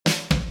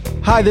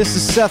Hi, this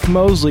is Seth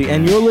Mosley,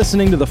 and you're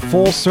listening to the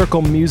Full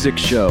Circle Music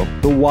Show,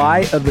 the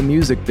why of the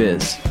music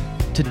biz.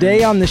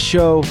 Today on the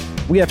show,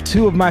 we have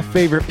two of my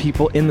favorite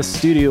people in the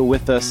studio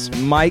with us,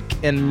 Mike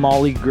and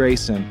Molly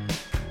Grayson,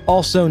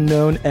 also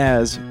known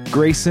as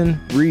Grayson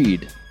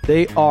Reed.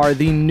 They are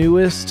the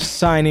newest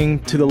signing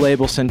to the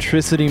label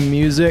Centricity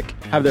Music,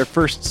 have their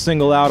first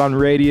single out on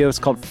radio. It's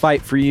called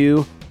Fight For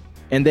You,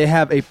 and they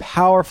have a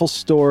powerful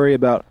story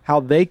about how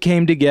they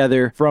came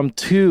together from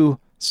two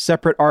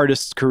separate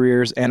artists'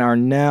 careers and are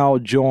now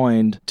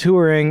joined,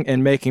 touring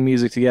and making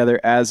music together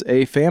as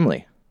a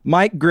family.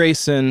 Mike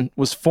Grayson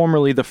was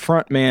formerly the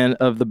frontman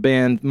of the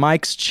band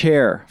Mike's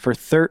Chair for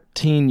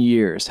 13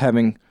 years,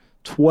 having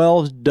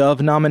 12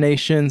 Dove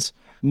nominations,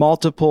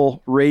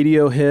 multiple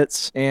radio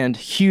hits, and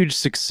huge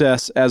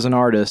success as an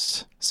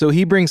artist. So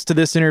he brings to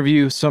this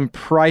interview some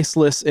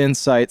priceless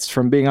insights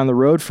from being on the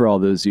road for all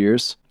those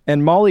years.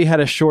 And Molly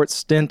had a short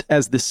stint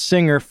as the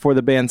singer for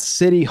the band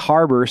City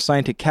Harbor,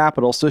 signed to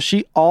Capitol, so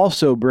she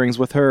also brings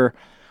with her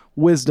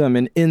wisdom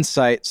and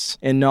insights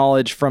and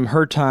knowledge from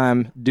her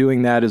time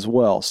doing that as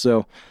well.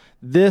 So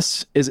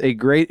this is a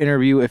great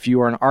interview if you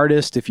are an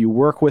artist, if you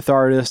work with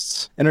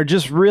artists, and are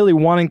just really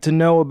wanting to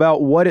know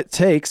about what it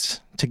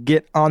takes to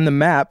get on the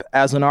map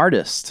as an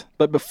artist.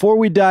 But before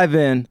we dive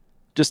in,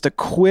 just a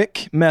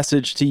quick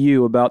message to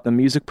you about the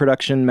Music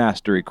Production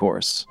Mastery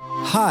course.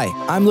 Hi,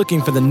 I'm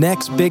looking for the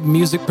next big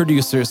music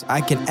producers I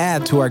can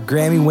add to our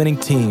Grammy-winning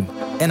team.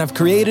 And I've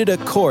created a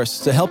course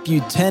to help you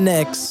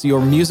 10x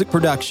your music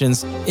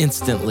productions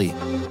instantly.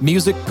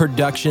 Music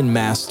Production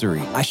Mastery.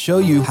 I show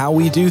you how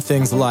we do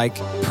things like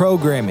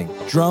programming,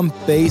 drum,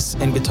 bass,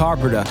 and guitar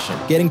production,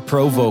 getting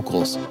pro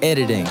vocals,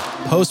 editing,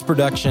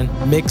 post-production,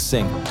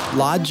 mixing,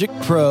 Logic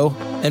Pro,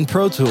 and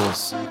Pro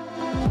Tools.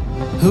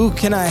 Who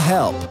can I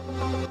help?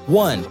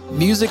 1.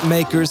 Music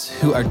makers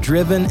who are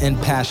driven and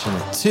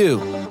passionate.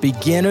 2.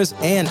 Beginners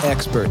and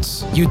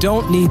experts. You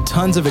don't need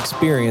tons of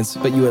experience,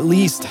 but you at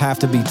least have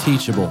to be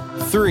teachable.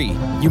 3.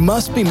 You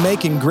must be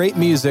making great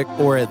music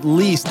or at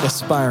least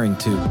aspiring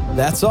to.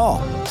 That's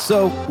all.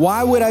 So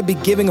why would I be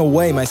giving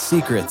away my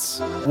secrets?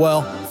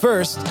 Well,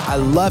 first, I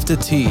love to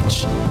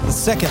teach.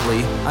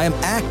 Secondly, I am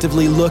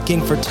actively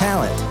looking for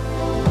talent.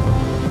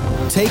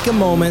 Take a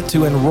moment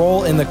to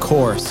enroll in the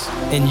course,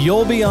 and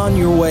you'll be on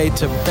your way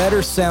to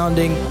better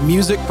sounding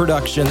music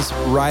productions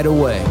right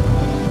away.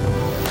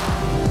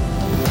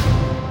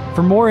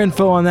 For more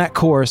info on that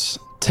course,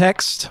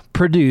 text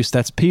PRODUCE,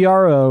 that's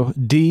PRODUCE,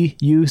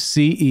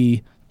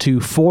 to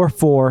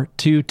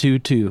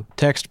 44222.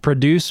 Text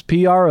PRODUCE,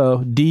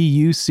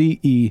 PRODUCE,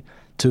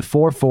 to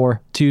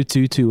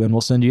 44222, and we'll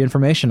send you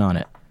information on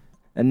it.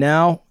 And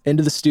now,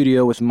 into the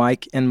studio with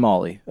Mike and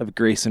Molly of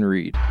Grayson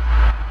Reed.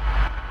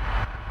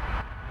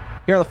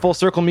 Here on the Full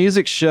Circle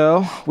Music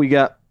Show, we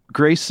got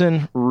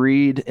Grayson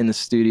Reed in the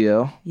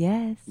studio.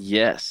 Yes.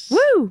 Yes.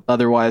 Woo!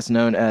 Otherwise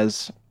known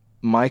as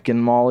Mike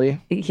and Molly.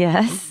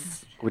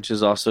 Yes. Which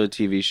is also a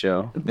TV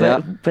show.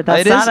 But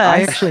that's not us.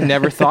 I actually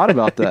never thought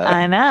about that.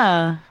 I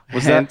know.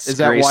 Is that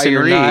why Grayson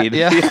you're not? Reed.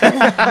 Yeah.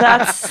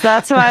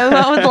 That's why we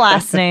went with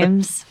last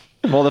names.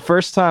 Well, the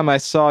first time I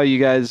saw you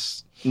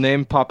guys'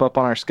 name pop up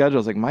on our schedule, I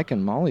was like, Mike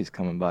and Molly's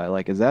coming by.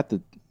 Like, is that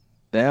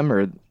them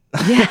or...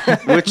 Yeah.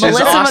 Which is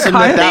Melissa awesome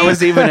McCarthy. that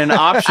was even an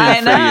option I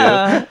for know.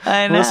 you.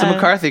 I know. Melissa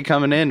McCarthy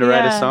coming in to write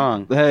a Yeah.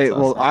 song. Hey, That's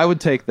well, awesome. I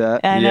would take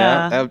that. I know.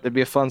 Yeah. That'd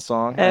be a fun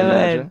song, I It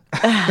imagine.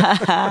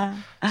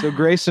 would. So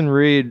Grayson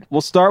Reed,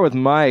 we'll start with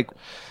Mike.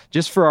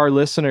 Just for our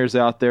listeners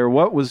out there,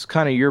 what was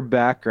kind of your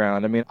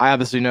background? I mean, I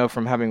obviously know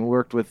from having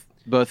worked with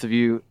both of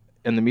you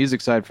in the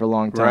music side for a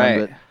long time, Right.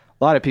 but a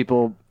lot of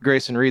people,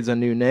 Grayson Reed's a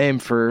new name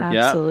for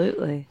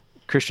Absolutely.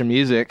 Christian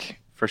music.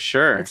 For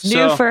sure. It's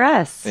new for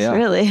us, Yeah.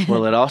 really.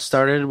 Well, it all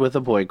started with a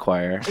boy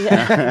choir.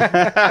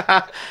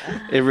 Yeah.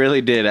 It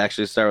really did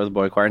actually start with a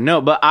boy choir.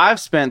 No, but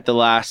I've spent the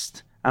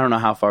last, I don't know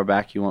how far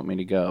back you want me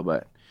to go,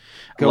 but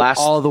Go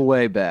all the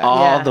way back. all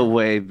Yeah. the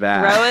way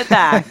back. Throw it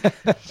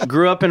back.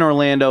 Grew up in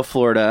Orlando,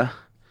 Florida.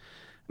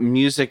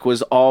 Music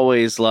was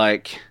always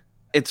like,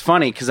 it's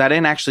funny because I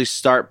didn't actually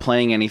start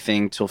playing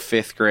anything till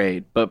 5th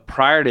grade. But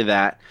prior to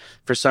that,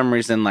 for some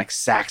reason, like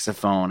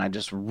saxophone, I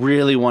just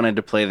really wanted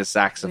to play the Which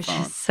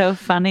saxophone. is so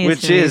funny.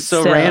 Which to me is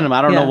so still. random.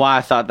 I don't know Yeah. why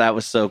I thought that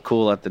was so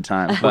cool at the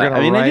time. But We're gonna I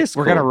mean, write, it is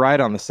we're cool. gonna write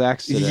on the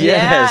sax today.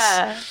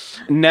 Yes.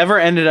 Never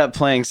ended up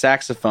playing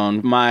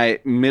saxophone. My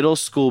middle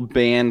school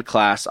band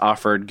class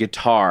offered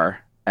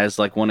guitar as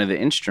like one of the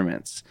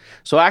instruments.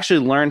 So I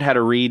actually learned how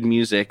to read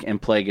music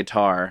and play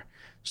guitar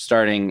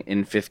starting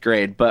in 5th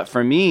grade. But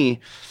for me,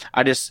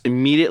 I just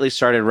immediately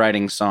started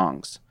writing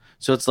songs.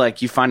 So it's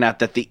like you find out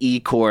that the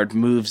E chord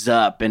moves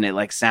up and it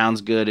like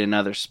sounds good in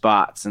other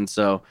spots. And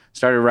so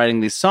started writing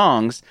these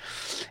songs.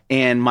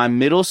 And my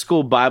middle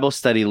school Bible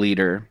study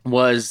leader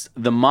was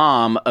the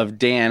mom of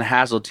Dan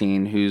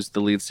Hazeltine, who's the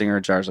lead singer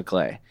of Jars of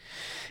Clay.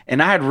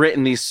 And I had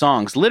written these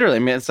songs, literally, I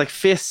mean, it's like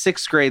 5th,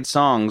 6th grade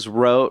songs,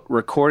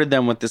 recorded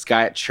them with this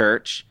guy at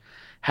church,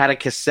 had a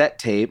cassette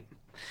tape,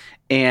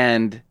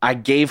 and I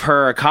gave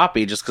her a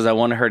copy just because I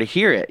wanted her to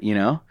hear it, you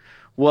know?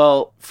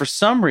 Well, for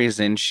some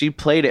reason, she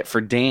played it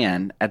for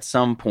Dan at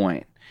some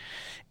point.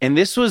 And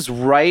this was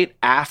right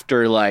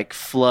after like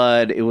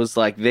Flood. It was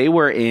like they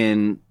were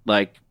in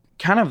like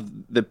kind of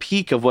the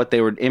peak of what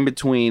they were in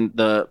between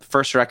the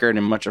first record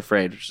and Much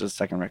Afraid, which is the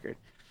second record.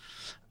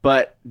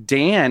 But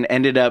Dan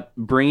ended up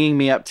bringing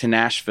me up to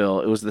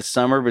Nashville. It was the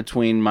summer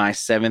between my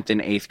 7th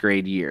and 8th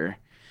grade year.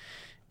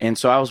 And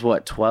so I was,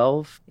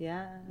 12?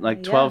 Yeah.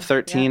 Like 12,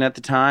 13 at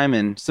the time.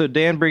 And So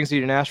Dan brings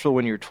you to Nashville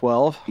when you're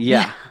 12?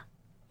 yeah.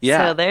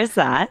 Yeah. So there's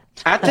that.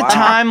 At the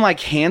time, like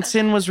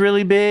Hanson was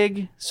really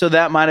big. So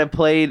that might have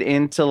played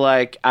into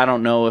like, I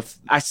don't know if,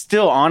 I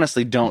still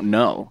honestly don't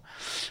know.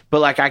 But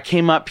like I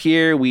came up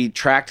here, we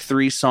tracked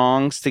 3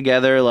 songs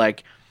together.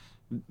 Like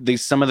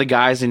some of the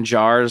guys in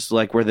Jars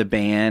like were the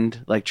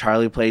band. Like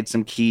Charlie played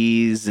some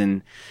keys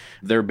and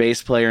their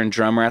bass player and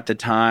drummer at the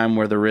time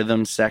were the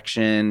rhythm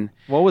section.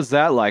 What was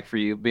that like for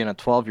you, being a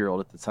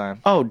 12-year-old at the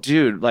time? Oh,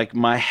 dude, like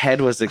my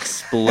head was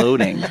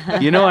exploding.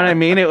 You know what I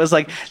mean? It was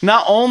like,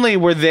 not only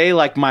were they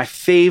like my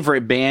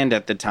favorite band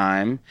at the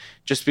time,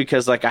 just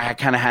because like I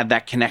kind of had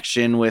that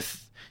connection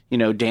with, you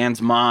know,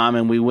 Dan's mom,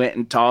 and we went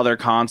into all their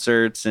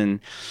concerts. And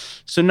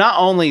so not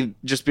only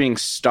just being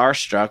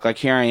starstruck, like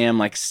here I am,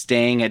 like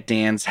staying at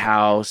Dan's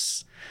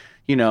house.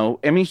 You know,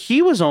 I mean,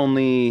 he was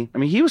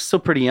still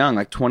pretty young,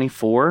 like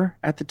 24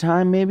 at the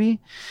time, maybe.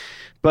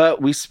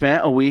 But we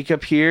spent a week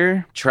up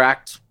here,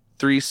 tracked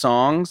 3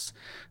 songs.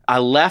 I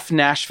left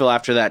Nashville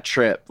after that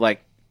trip,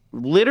 like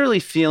literally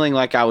feeling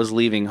like I was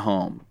leaving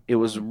home. It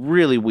was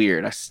really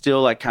weird. I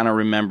still like kind of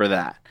remember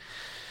that.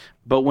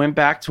 But went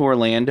back to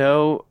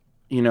Orlando.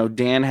 You know,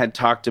 Dan had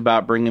talked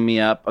about bringing me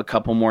up a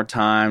couple more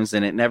times,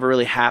 and it never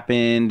really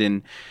happened.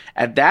 And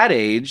at that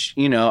age,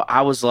 you know,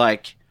 I was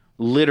like,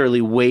 literally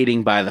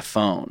waiting by the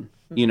phone,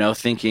 you know,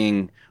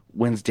 thinking,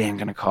 when's Dan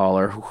gonna call,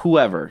 or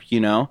whoever,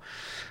 you know?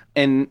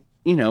 And,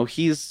 you know,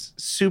 he's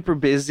super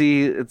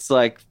busy. It's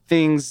like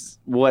things,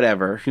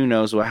 whatever, who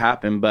knows what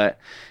happened, but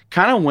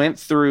kind of went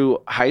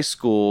through high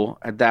school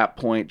at that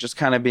point, just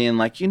kind of being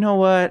like, you know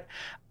what?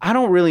 I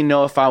don't really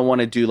know if I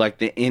want to do like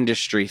the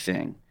industry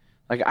thing.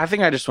 Like, I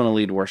think I just want to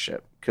lead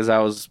worship, because I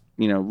was,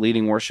 you know,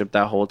 leading worship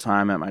that whole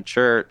time at my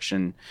church,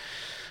 and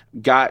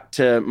got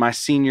to my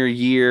senior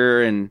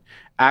year and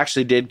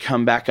actually did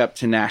come back up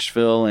to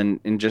Nashville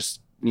and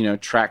just, you know,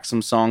 track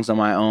some songs on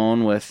my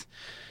own with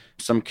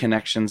some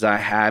connections I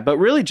had, but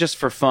really just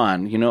for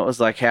fun. You know, it was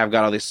like, hey, I've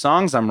got all these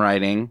songs I'm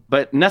writing,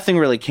 but nothing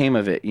really came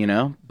of it, you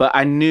know? But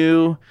I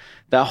knew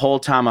that whole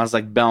time I was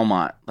like,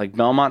 Belmont. Like,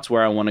 Belmont's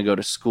where I want to go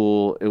to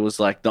school. It was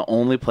like the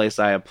only place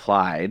I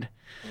applied.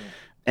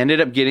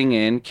 Ended up getting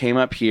in, came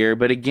up here,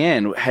 but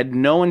again, had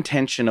no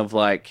intention of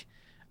like,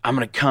 I'm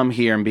going to come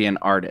here and be an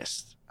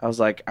artist. I was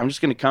like, I'm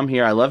just going to come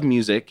here. I love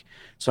music.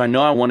 So I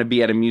know I want to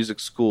be at a music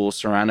school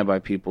surrounded by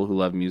people who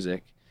love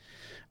music.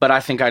 But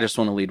I think I just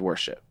want to lead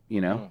worship, you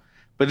know?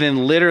 But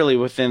then literally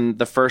within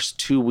the first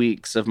 2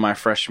 weeks of my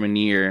freshman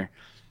year,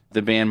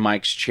 the band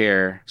Mike's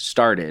Chair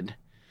started.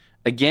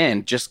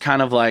 Again, just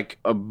kind of like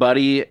a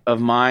buddy of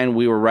mine.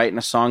 We were writing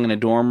a song in a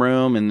dorm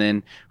room and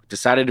then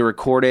decided to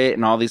record it.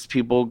 And all these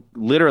people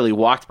literally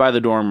walked by the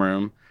dorm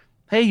room.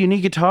 Hey, you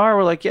need guitar?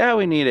 We're like, yeah,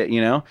 we need it,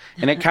 you know?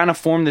 And it kind of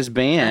formed this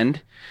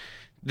band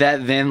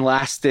that then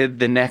lasted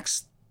the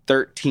next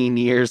 13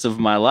 years of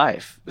my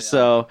life. Yeah.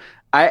 So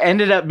I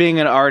ended up being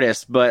an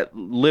artist, but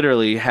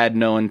literally had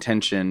no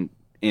intention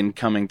in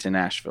coming to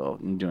Nashville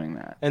and doing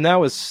that. And that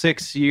was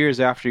 6 years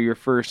after your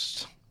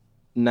first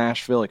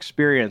Nashville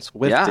experience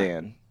with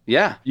Dan.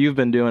 Yeah. You've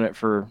been doing it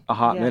for a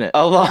hot minute.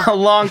 A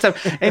long time.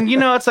 And, you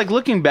know, it's like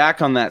looking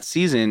back on that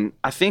season,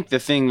 I think the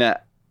thing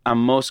that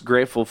I'm most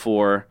grateful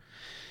for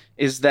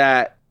is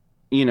that,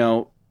 you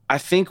know, I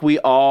think we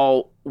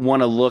all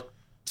want to look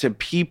to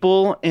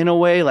people in a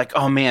way like,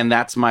 oh man,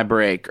 that's my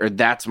break, or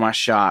that's my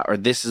shot, or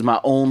this is my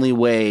only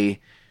way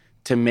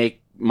to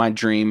make my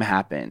dream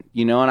happen,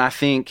 you know? And I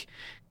think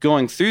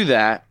going through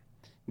that,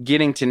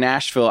 getting to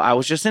Nashville, I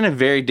was just in a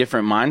very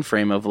different mind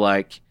frame of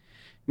like,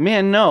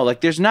 man, no, like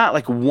there's not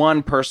like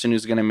one person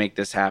who's going to make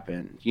this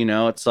happen. You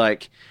know, it's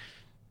like,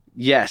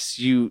 yes,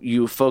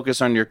 you focus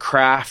on your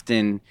craft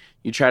and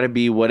you try to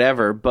be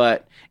whatever,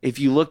 but if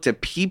you look to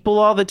people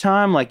all the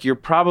time, like you're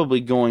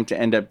probably going to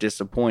end up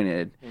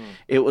disappointed.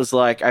 It was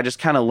like, I just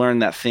kind of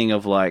learned that thing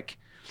of like,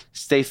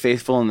 stay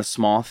faithful in the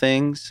small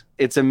things.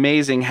 It's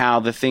amazing how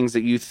the things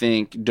that you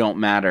think don't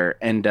matter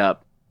end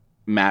up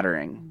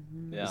mattering.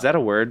 Yeah. Is that a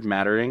word,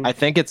 mattering? I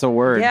think it's a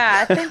word.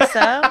 Yeah, I think so.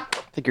 I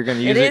think you're going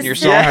to use it in your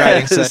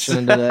songwriting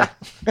session today.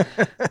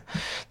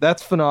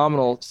 That's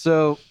phenomenal.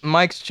 So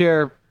Mike's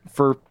Chair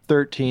for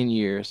 13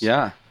 years.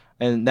 Yeah.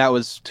 And that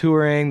was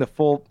touring, the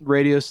full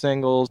radio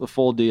singles, the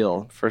full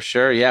deal. For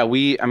sure. Yeah. I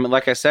mean,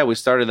 like I said, we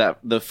started that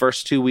the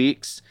first 2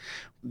 weeks.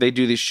 They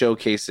do these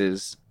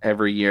showcases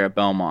every year at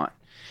Belmont.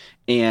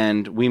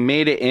 And we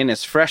made it in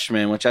as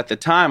freshmen, which at the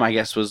time, I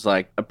guess, was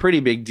like a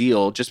pretty big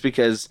deal just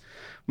because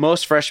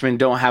most freshmen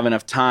don't have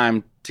enough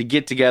time to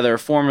get together,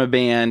 form a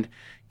band,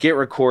 get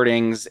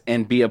recordings,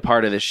 and be a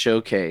part of this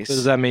showcase. So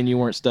does that mean you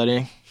weren't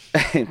studying?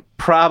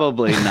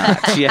 Probably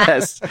not.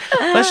 Yes.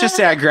 Let's just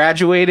say I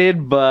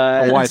graduated,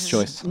 but A wise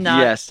choice.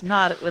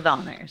 Not with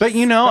honors. But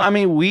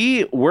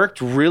we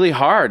worked really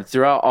hard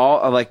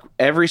throughout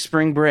every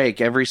spring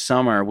break, every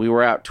summer we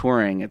were out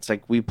touring. It's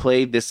like we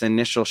played this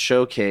initial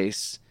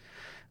showcase,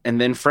 and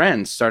then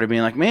friends started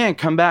being like, "Man,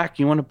 come back.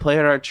 You want to play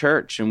at our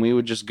church?" And we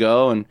would just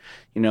go, and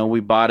we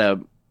bought a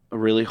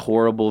really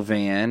horrible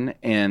van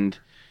and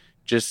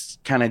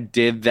just kind of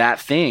did that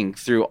thing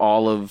through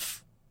all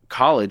of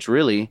college,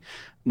 really.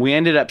 We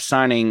ended up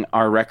signing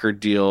our record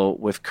deal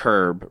with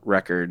Curb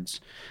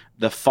Records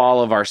the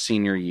fall of our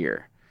senior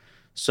year.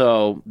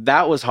 So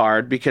that was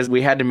hard because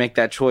we had to make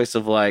that choice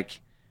of like,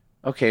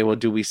 okay, well,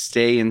 do we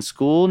stay in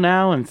school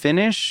now and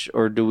finish,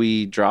 or do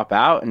we drop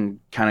out and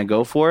kind of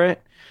go for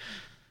it?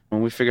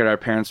 And we figured our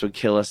parents would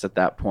kill us at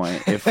that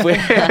point if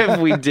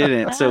we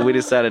didn't. So we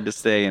decided to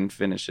stay and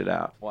finish it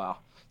out. Wow.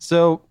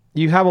 So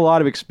you have a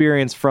lot of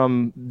experience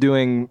from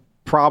doing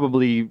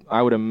probably,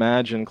 I would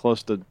imagine,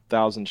 close to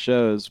 1,000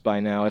 shows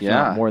by now, if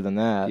not more than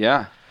that.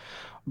 Yeah.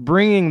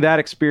 Bringing that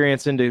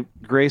experience into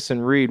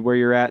Grayson Reed, where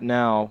you're at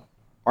now,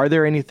 are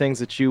there any things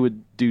that you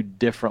would do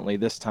differently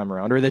this time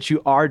around, or that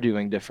you are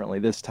doing differently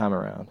this time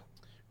around?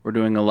 We're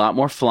doing a lot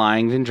more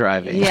flying than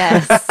driving.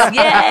 Yes.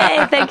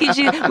 Yay. Thank you,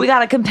 Jude. We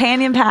got a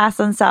companion pass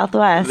on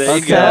Southwest. There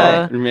you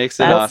go. It makes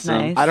it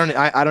awesome. Nice.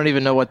 I don't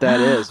even know what that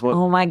is.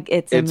 Oh my,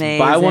 it's amazing.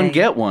 Buy one,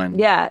 get one.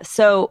 Yeah.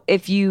 So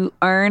if you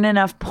earn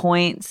enough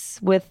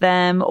points with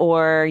them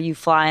or you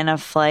fly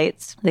enough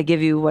flights, they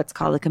give you what's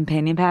called a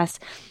companion pass.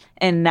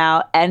 And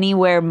now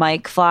anywhere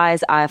Mike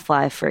flies, I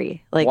fly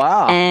free. Like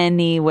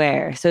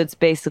anywhere. So it's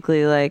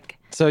basically like.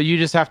 So you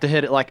just have to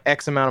hit it like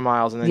X amount of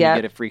miles and then you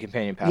get a free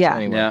companion pass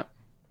anywhere. Yeah.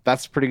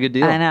 That's a pretty good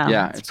deal. I know.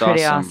 Yeah, it's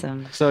pretty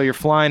awesome. So you're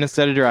flying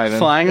instead of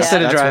driving.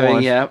 Instead of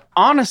driving, yeah.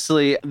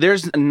 Honestly,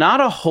 there's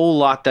not a whole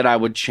lot that I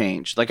would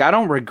change. Like, I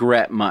don't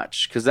regret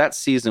much because that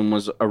season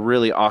was a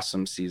really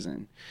awesome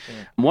season.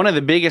 Yeah. One of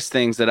the biggest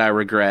things that I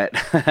regret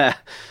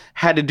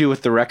had to do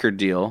with the record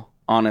deal,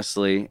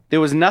 honestly. There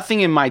was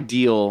nothing in my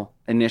deal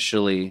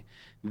initially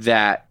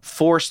that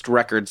forced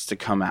records to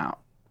come out.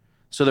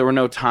 So there were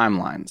no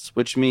timelines,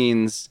 which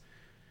means...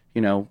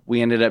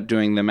 we ended up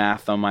doing the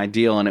math on my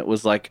deal, and it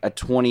was like a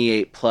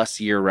 28-plus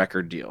year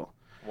record deal.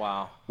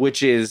 Wow.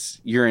 Which is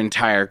your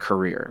entire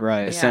career.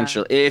 Right.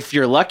 Essentially. Yeah. If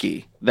you're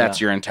lucky, that's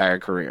your entire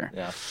career.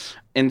 Yeah.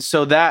 And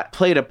so that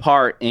played a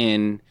part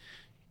in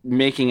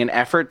making an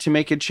effort to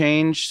make a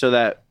change so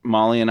that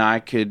Molly and I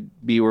could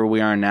be where we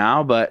are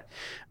now. But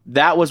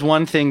that was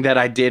one thing that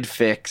I did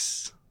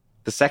fix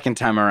the second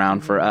time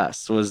around for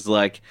us, was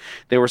like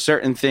there were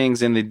certain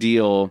things in the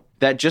deal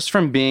that just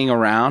from being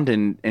around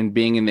and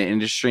being in the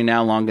industry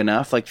now long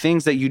enough, like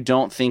things that you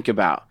don't think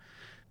about.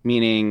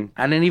 Meaning,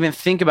 I didn't even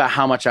think about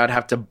how much I'd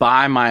have to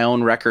buy my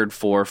own record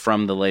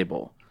from the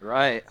label.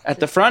 Right. At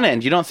the front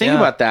end, you don't think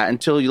about that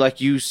until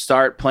you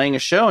start playing a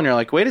show and you're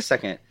like, wait a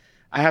second,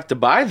 I have to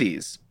buy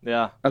these.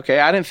 Yeah. Okay,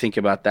 I didn't think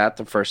about that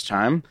the first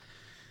time.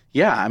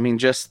 Yeah, I mean,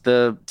 just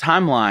the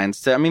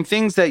timelines.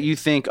 Things that you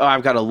think, oh,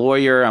 I've got a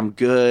lawyer, I'm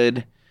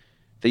good,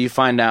 that you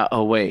find out,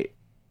 oh, wait,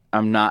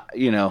 I'm not,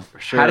 For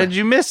sure. How did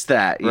you miss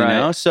that, you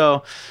know?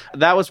 So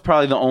that was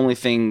probably the only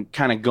thing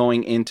kind of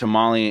going into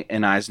Molly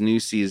and I's new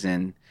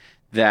season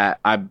that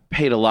I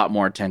paid a lot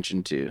more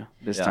attention to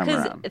this time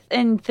around.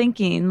 And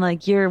thinking,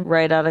 like, you're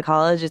right out of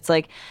college, it's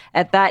like,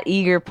 at that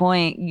eager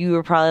point, you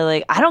were probably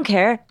like, I don't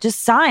care,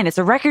 just sign. It's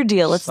a record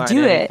deal. Let's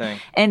do anything.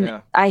 It.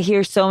 And I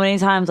hear so many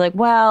times, like,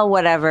 well,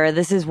 whatever,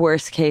 this is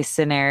worst case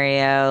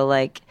scenario,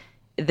 like,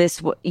 this,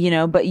 but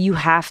you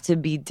have to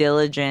be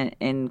diligent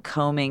in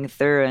combing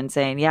through and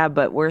saying, yeah,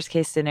 but worst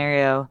case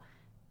scenario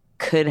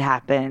could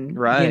happen,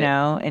 right?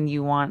 And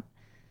you want,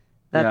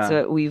 that's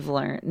what we've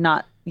learned,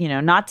 not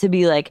to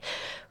be like,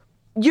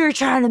 you're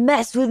trying to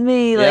mess with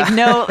me, like,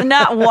 no,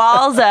 not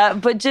walls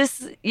up, but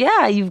just,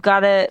 you've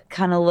got to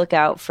kind of look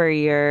out for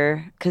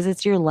because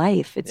it's your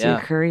life, it's your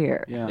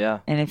career,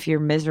 and if you're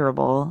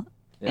miserable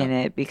in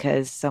it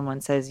because someone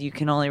says you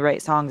can only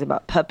write songs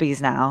about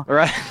puppies now.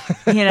 Right.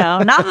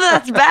 Not that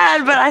that's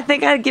bad, but I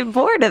think I'd get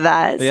bored of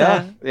that.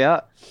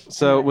 Yeah.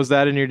 So was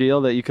that in your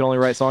deal that you can only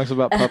write songs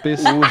about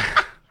puppies?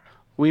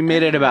 We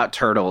made it about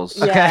turtles.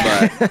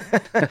 Okay.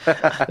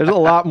 But there's a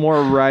lot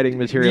more writing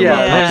material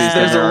about puppies.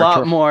 There's a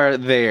lot more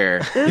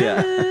there.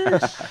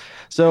 Yeah.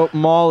 So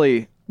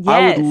Molly,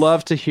 I would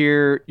love to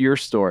hear your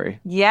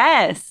story.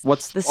 Yes.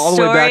 What's the all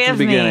story the way back to of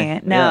the beginning?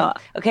 Me? No. Yeah.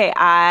 Okay,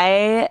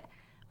 I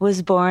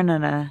was born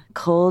on a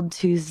cold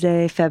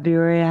Tuesday,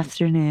 February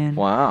afternoon.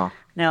 Wow.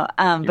 No,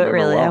 but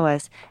really I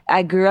was.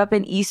 I grew up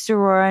in East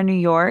Aurora, New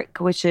York,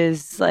 which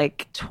is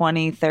like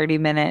 20, 30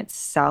 minutes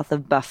south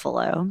of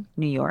Buffalo,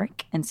 New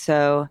York. And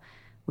so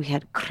we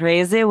had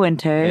crazy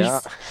winters.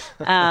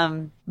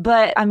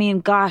 But I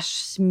mean,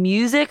 gosh,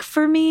 music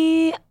for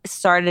me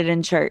started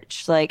in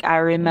church. Like I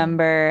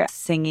remember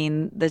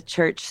singing the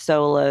church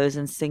solos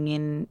and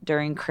singing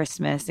during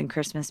Christmas and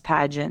Christmas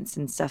pageants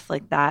and stuff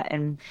like that.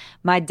 And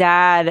my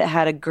dad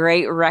had a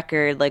great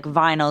record, like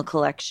vinyl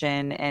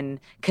collection and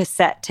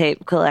cassette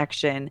tape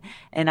collection.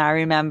 And I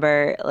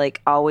remember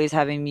like always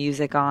having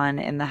music on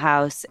in the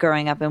house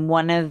growing up. And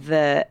one of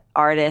the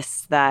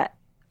artists that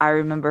I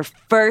remember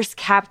first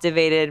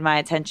captivated my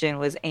attention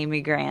was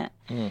Amy Grant.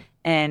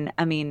 And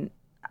I mean,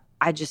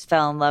 I just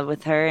fell in love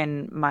with her,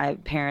 and my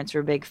parents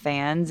were big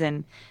fans,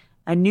 and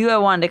I knew I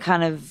wanted to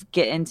kind of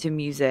get into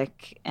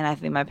music. And I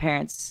think my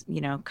parents,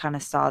 you know, kind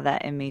of saw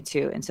that in me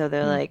too. And so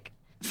they're like,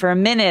 for a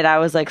minute, I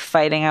was like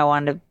fighting. I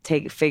wanted to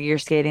take figure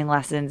skating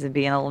lessons and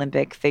be an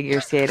Olympic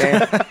figure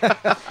skater.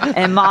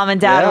 And mom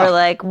and dad were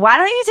like, why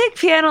don't you take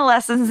piano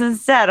lessons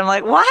instead? I'm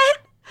like, what?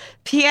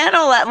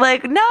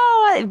 Like,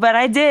 no, but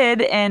I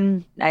did.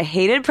 And I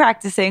hated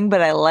practicing,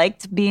 but I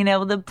liked being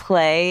able to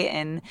play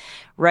and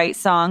write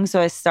songs. So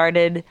I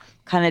started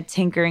kind of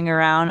tinkering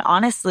around.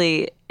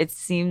 Honestly, it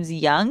seems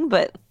young,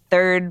 but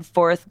 3rd,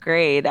 4th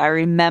grade, I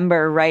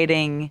remember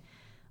writing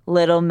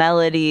little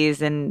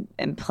melodies and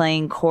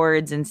playing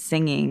chords and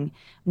singing,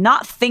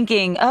 not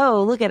thinking,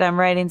 oh, look at, I'm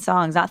writing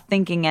songs, not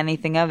thinking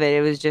anything of it.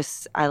 It was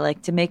just, I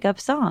like to make up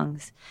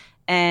songs.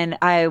 And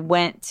I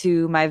went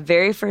to my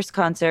very first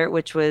concert,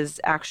 which was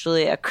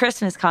actually a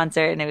Christmas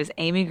concert, and it was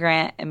Amy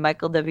Grant and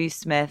Michael W.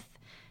 Smith.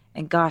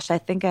 And gosh, I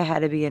think I had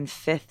to be in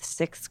 5th,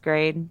 6th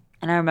grade.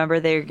 And I remember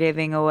they were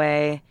giving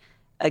away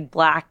a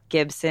black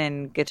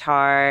Gibson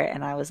guitar,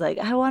 and I was like,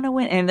 I want to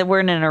win. And we're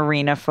in an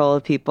arena full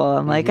of people.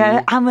 I'm like,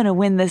 I'm going to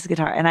win this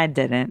guitar. And I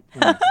didn't.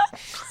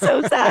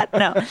 So sad.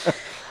 No.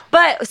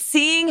 But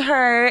seeing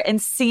her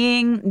and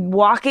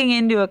walking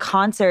into a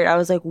concert, I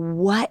was like,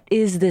 what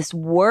is this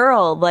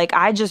world? Like,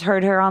 I just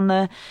heard her on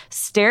the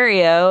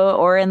stereo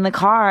or in the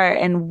car,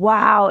 and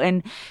wow.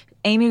 And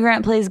Amy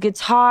Grant plays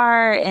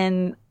guitar,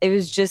 and it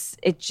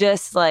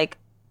just like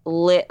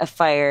lit a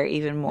fire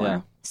even more.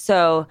 Yeah.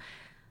 So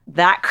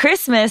that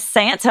Christmas,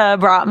 Santa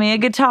brought me a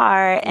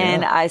guitar,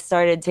 and I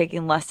started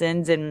taking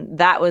lessons, and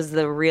that was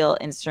the real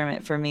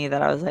instrument for me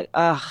that I was like,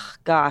 oh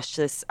gosh,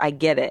 I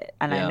get it,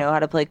 and I know how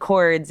to play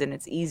chords, and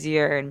it's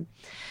easier,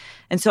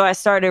 and so I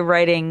started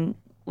writing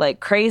like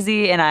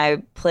crazy, and I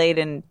played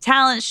in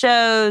talent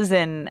shows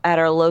and at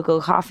our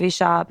local coffee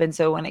shop. And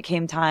so when it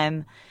came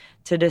time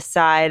to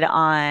decide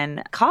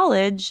on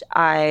college,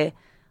 I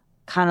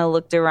kind of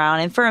looked around,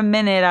 and for a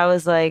minute I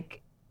was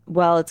like,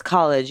 well, it's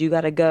college, you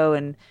got to go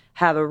and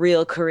have a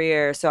real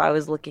career. So I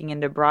was looking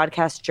into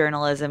broadcast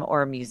journalism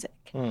or music.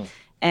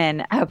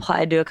 And I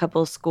applied to a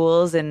couple of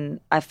schools, and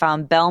I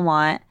found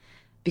Belmont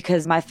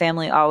because my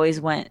family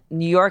always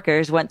New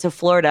Yorkers went to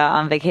Florida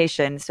on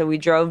vacation. So we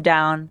drove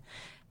down.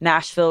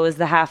 Nashville was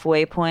the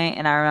halfway point,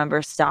 and I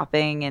remember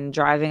stopping and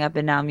driving up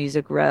and down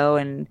Music Row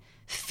and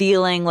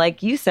feeling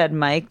like you said,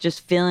 Mike,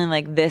 just feeling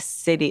like this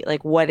city,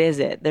 like, what is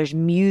it? There's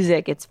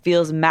music. It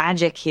feels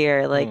magic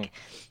here. Like,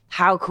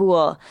 how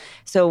cool.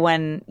 So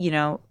when,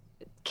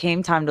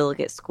 came time to look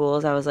at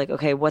schools, I was like,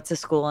 okay, what's a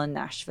school in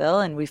Nashville?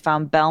 And we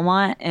found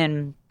Belmont.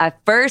 And I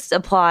first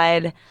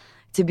applied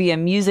to be a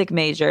music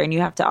major, and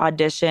you have to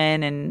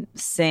audition and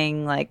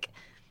sing like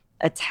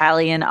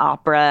Italian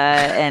opera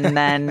and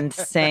then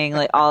sing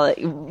like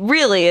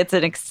really, it's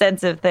an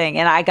extensive thing.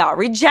 And I got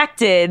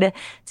rejected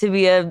to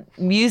be a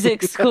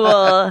music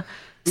school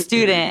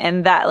student,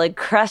 and that like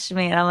crushed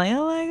me. And I'm like,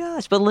 oh my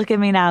gosh, but look at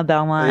me now,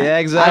 Belmont. Yeah,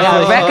 exactly. I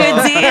got a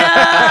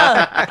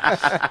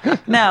record deal.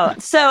 No.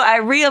 So I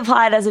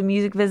reapplied as a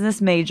music business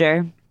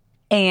major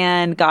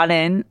and got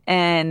in,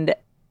 and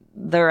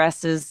the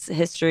rest is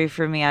history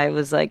for me. I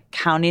was like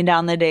counting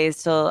down the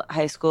days till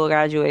high school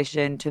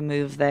graduation to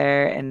move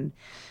there, and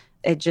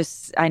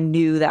I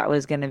knew that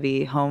was going to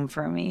be home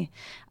for me.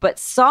 But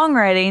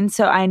songwriting,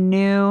 so I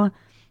knew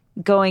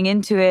going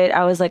into it,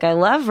 I was like, I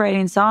love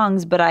writing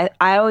songs, but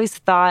I always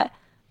thought,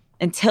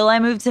 until I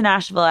moved to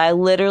Nashville, I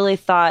literally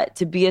thought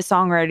to be a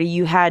songwriter,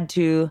 you had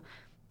to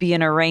be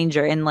an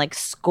arranger and like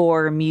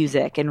score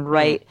music and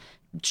write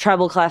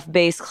treble clef,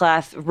 bass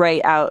clef,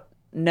 write out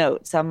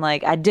notes. I'm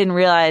like, I didn't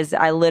realize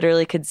I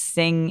literally could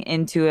sing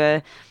into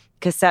a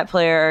cassette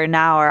player or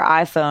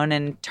iPhone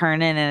and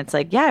turn in, and it's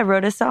like, yeah, I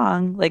wrote a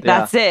song. Like,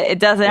 that's it. It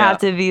doesn't have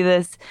to be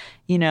this,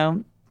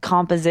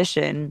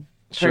 composition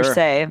per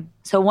se.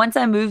 So once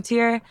I moved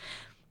here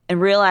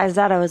and realized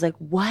that, I was like,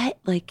 what?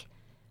 Like,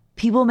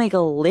 people make a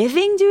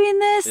living doing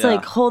this? Yeah.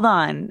 Like, hold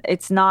on.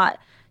 It's not,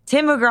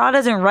 Tim McGraw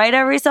doesn't write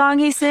every song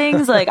he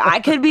sings. Like, I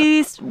could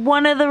be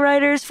one of the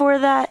writers for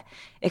that.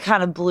 It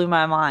kind of blew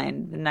my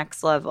mind, the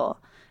next level.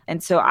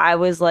 And so I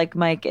was like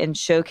Mike in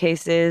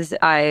showcases.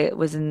 I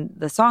was in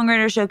the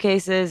songwriter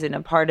showcases and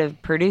a part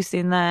of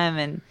producing them.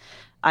 And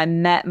I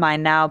met my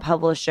now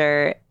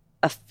publisher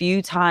a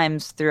few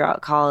times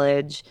throughout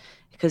college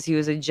because he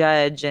was a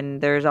judge, and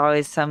there's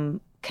always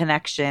some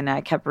connection. I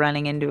kept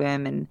running into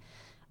him. And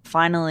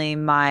finally,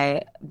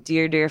 my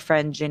dear, dear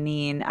friend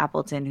Janine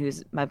Appleton,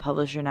 who's my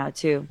publisher now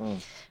too,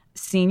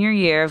 senior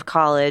year of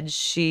college,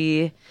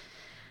 she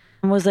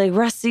was like,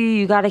 Rusty,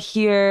 you got to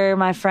hear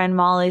my friend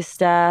Molly's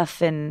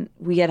stuff. And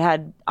we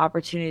had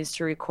opportunities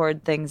to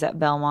record things at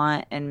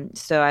Belmont. And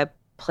so I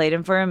played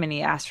him for him, and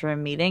he asked for a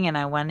meeting, and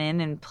I went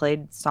in and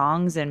played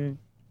songs, and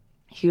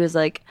he was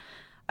like,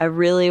 I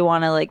really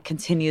want to like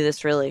continue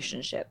this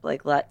relationship.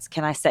 Like,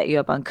 can I set you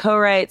up on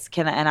co-writes?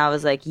 And I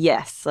was like,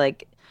 yes,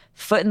 like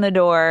foot in the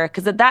door.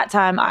 Cause at that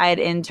time I had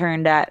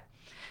interned at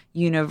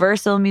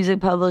Universal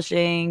Music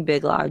Publishing,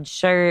 Big Loud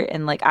Shirt.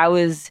 And like, I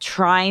was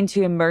trying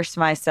to immerse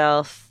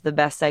myself the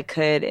best I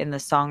could in the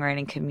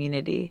songwriting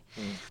community.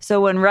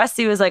 So when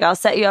Rusty was like, I'll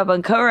set you up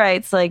on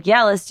co-writes, like,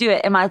 yeah, let's do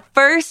it. And my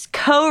first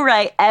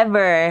co-write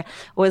ever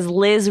was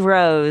Liz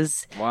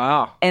Rose.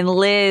 Wow. And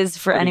Liz,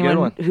 for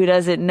anyone who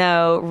doesn't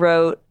know,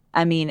 wrote,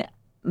 I mean,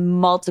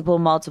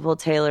 multiple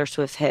Taylor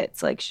Swift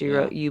hits. Like, she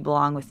wrote You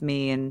Belong With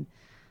Me. And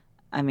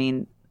I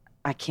mean,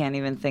 I can't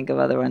even think of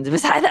other ones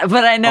beside that,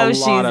 but I know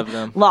she's lot of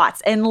them.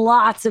 Lots and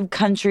lots of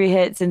country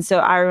hits. And so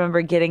I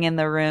remember getting in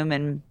the room,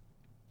 and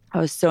I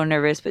was so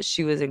nervous, but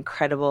she was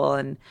incredible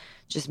and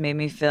just made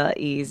me feel at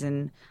ease.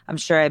 And I'm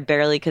sure I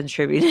barely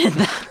contributed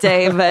that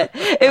day, but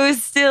it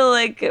was still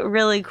like a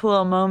really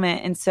cool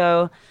moment. And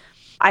so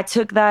I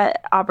took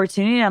that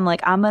opportunity. I'm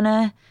like, I'm going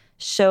to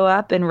show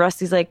up. And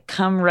Rusty's like,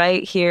 come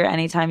right here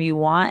anytime you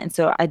want. And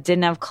so I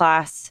didn't have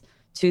class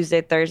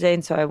Tuesday, Thursday.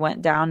 And so I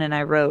went down and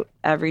I wrote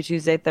every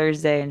Tuesday,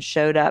 Thursday, and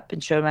showed up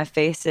and showed my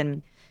face.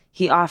 And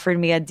he offered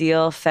me a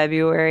deal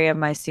February of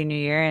my senior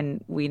year,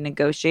 and we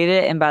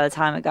negotiated it. And by the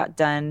time it got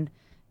done,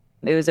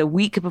 it was a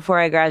week before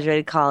I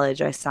graduated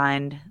college. I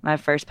signed my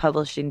first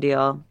publishing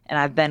deal, and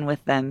I've been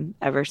with them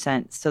ever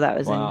since. So that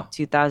was in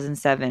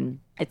 2007.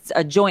 It's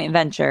a joint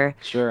venture.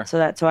 Sure. So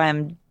that's why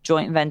I'm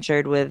joint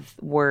ventured with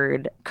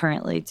Word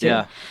currently too.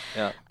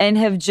 Yeah. And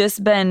have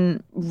just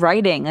been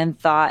writing and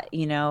thought,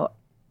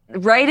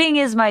 writing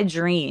is my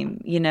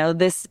dream.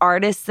 This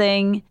artist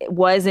thing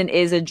was and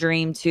is a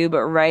dream too,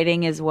 but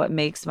writing is what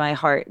makes my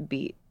heart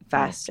beat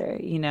faster,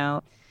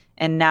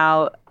 And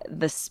now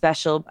the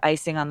special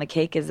icing on the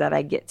cake is that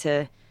I get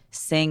to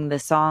sing the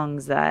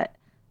songs that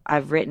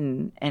I've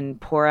written and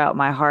pour out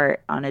my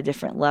heart on a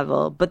different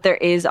level. But there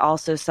is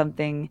also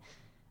something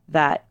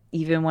that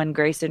even when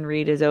Grayson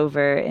Reed is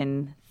over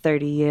in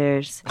 30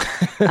 years,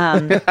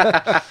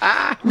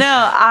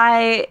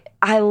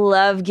 I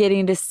love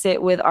getting to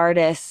sit with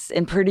artists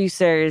and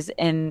producers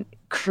and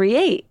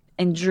create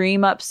and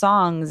dream up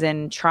songs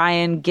and try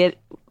and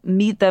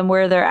meet them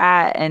where they're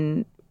at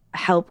and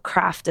help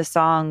craft a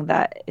song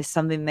that is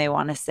something they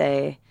want to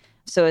say.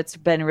 So it's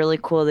been really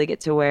cool to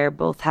get to wear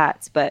both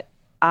hats. But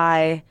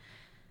I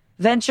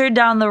ventured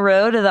down the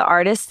road of the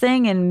artist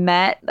thing and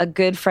met a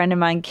good friend of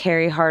mine,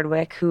 Carrie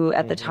Hardwick, who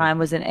at the time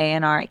was an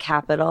A&R at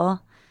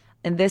Capitol.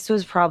 And this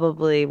was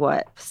probably,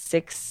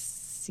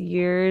 6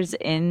 years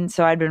in?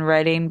 So I'd been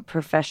writing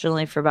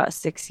professionally for about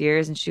 6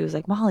 years. And she was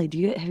like, Molly,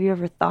 have you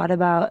ever thought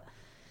about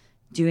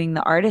doing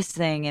the artist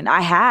thing? And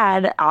I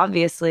had,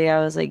 obviously. I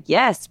was like,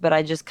 yes, but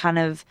I just kind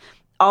of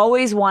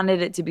always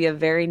wanted it to be a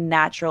very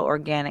natural,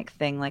 organic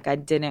thing. Like I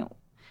didn't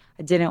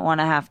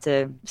want to have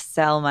to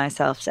sell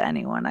myself to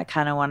anyone. I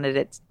kind of wanted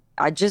it.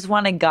 I just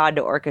wanted God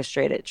to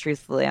orchestrate it.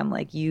 Truthfully, I'm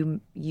like,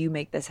 you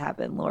make this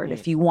happen, Lord,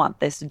 if you want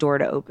this door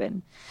to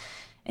open.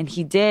 And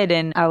he did.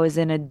 And I was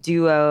in a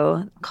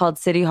duo called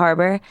City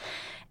Harbor,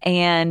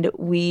 and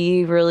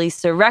we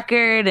released a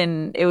record,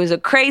 and it was a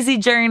crazy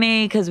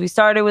journey because we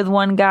started with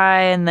one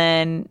guy and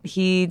then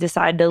he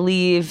decided to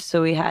leave.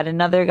 So we had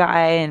another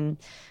guy, and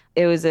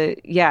it was a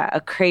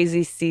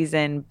crazy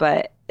season,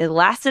 but it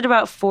lasted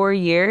about 4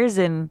 years,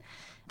 and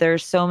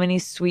there's so many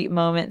sweet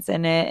moments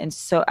in it. And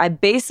so I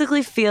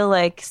basically feel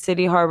like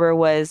City Harbor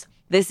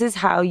this is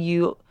how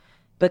you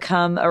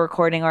become a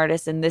recording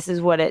artist, and this is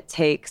what it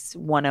takes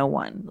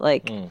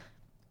 101.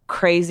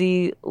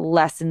 Crazy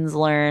lessons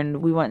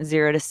learned. We went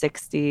 0 to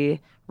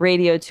 60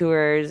 radio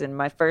tours, and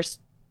my first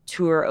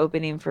tour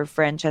opening for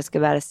Francesca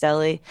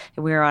Battistelli,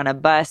 and we were on a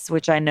bus,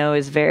 which I know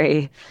is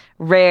very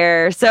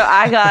rare. So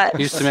I got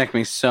used to make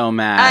me so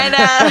mad.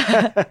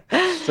 I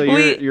know. So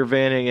you're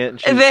vanning it, and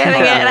she's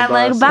vanning it, and I'm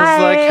like, bye.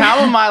 It's like, how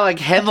am I like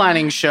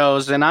headlining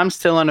shows and I'm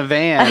still in a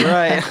van?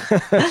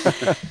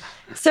 Right.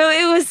 So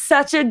it was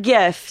such a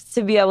gift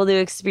to be able to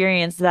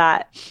experience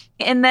that.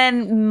 And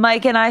then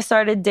Mike and I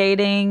started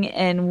dating,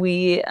 and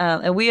we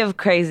have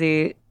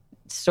crazy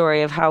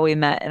story of how we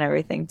met and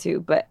everything too.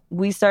 But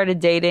we started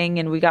dating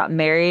and we got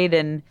married,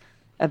 and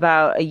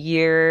about a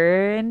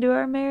year into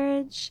our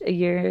marriage, a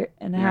year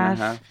and a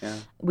half,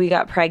 we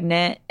got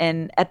pregnant.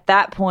 And at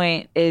that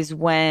point is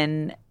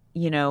when,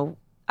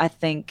 I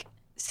think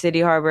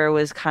City Harbor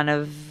was kind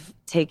of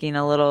taking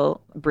a little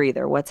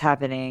breather. What's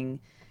happening?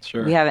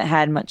 Sure. We haven't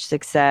had much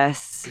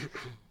success.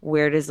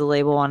 Where does the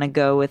label want to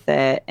go with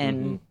it?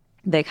 And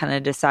they kind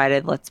of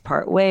decided, let's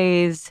part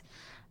ways.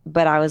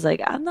 But I was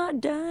like, I'm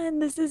not done.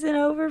 This isn't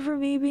over for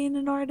me being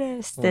an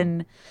artist.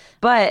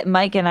 But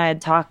Mike and I had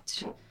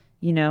talked,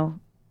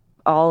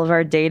 all of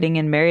our dating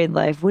and married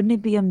life. Wouldn't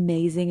it be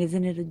amazing?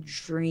 Isn't it a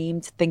dream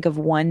to think of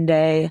one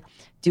day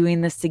doing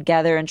this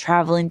together and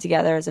traveling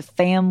together as a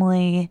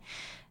family?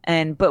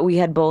 But we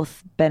had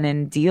both been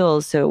in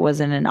deals, so it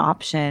wasn't an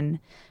option.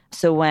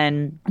 So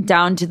when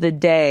down to the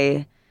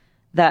day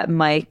that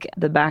Mike,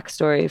 the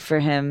backstory for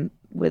him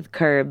with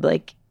Curb,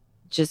 like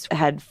just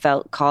had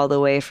felt called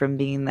away from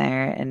being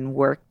there and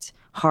worked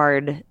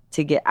hard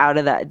to get out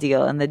of that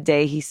deal. And the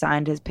day he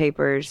signed his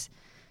papers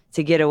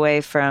to get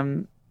away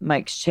from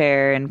Mike's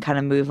chair and kind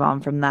of move on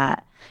from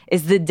that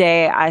is the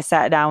day I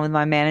sat down with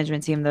my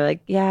management team. They're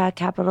like, yeah,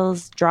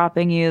 Capitol's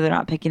dropping you. They're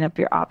not picking up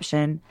your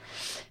option.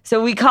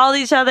 So we called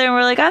each other and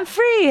we're like, I'm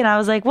free. And I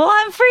was like, well,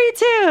 I'm free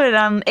too. And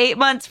I'm 8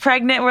 months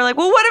pregnant. We're like,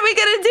 well, what are we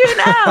going to do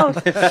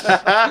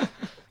now?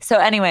 So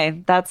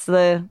anyway, that's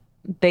the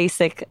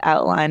basic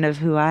outline of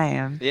who I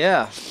am.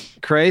 Yeah.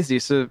 Crazy.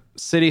 So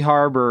City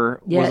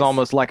Harbor Yes. was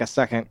almost like a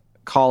second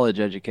college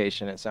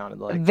education, it sounded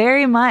like.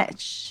 Very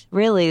much.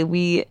 Really.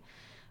 We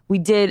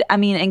did, I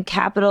mean, and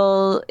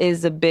Capitol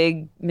is a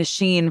big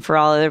machine for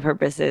all other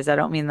purposes. I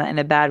don't mean that in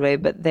a bad way,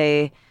 but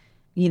they,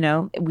 you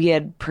know, we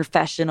had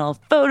professional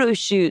photo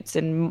shoots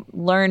and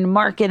learned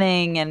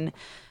marketing and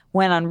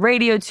went on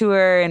radio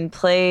tour and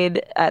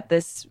played at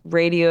this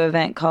radio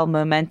event called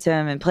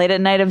Momentum and played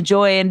at Night of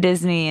Joy in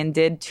Disney and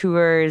did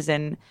tours.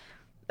 And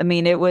I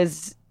mean, it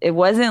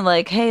wasn't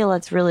like, hey,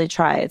 let's really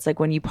try. It's like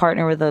when you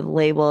partner with a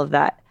label of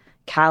that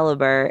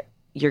caliber,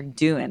 you're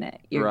doing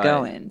it, you're Right.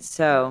 going.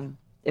 So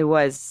it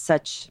was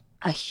such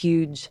a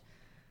huge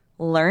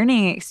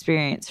learning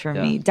experience for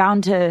me,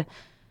 down to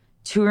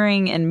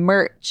touring and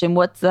merch and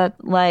what's that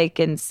like,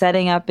 and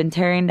setting up and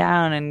tearing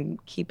down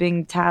and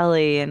keeping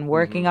tally and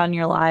working on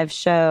your live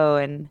show.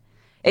 And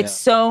it's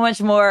so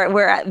much more.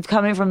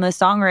 Coming from the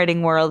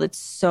songwriting world, it's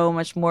so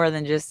much more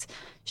than just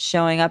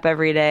showing up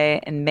every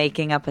day and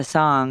making up a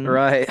song.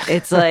 Right.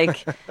 It's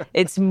like,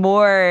 it's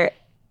more,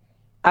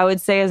 I would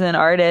say as an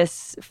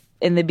artist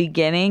in the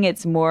beginning,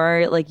 it's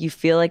more like you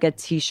feel like a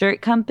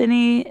t-shirt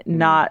company,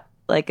 not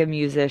like a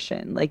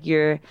musician. Like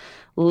you're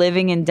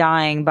living and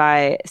dying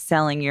by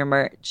selling your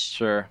merch.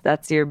 Sure.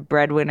 That's your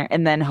breadwinner.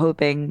 And then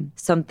hoping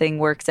something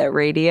works at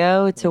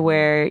radio to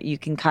where you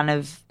can kind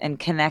of and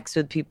connects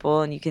with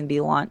people and you can be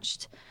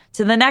launched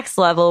to the next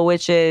level,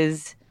 which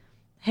is,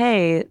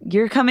 hey,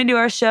 you're coming to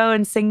our show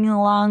and singing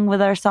along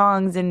with our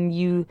songs and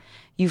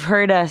you've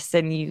heard us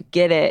and you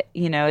get it.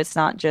 You know, it's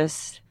not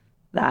just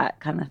that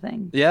kind of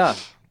thing. Yeah.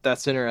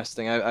 That's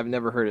interesting. I've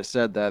never heard it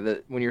said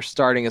that when you're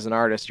starting as an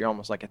artist, you're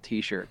almost like a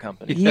t-shirt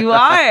company. You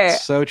are.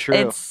 So true.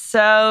 It's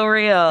so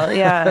real.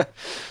 Yeah.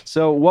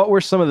 So what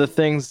were some of the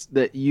things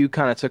that you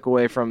kind of took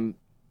away from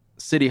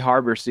City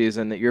Harbor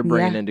season that you're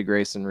bringing into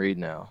Grayson Reed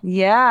now?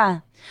 Yeah.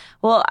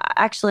 Well,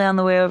 actually, on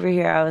the way over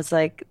here, I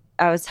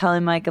was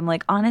telling Mike, I'm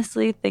like,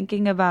 honestly,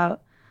 thinking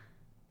about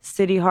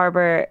City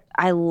Harbor,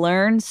 I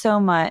learned so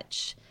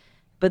much.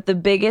 But the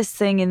biggest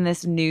thing in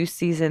this new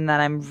season that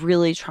I'm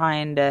really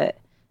trying to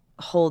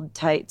hold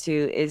tight to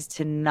is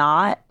to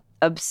not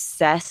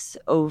obsess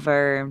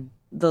over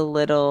the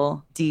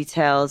little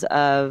details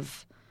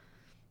of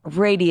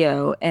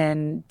radio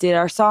and did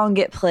our song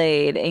get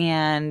played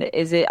and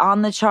is it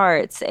on the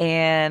charts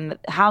and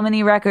how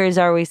many records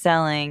are we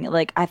selling.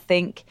 Like, I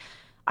think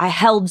I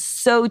held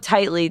so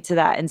tightly to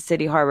that in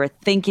City Harbor,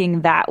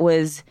 thinking that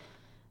was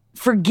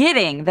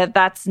forgetting that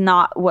that's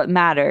not what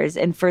matters.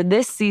 And for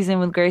this season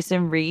with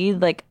Grayson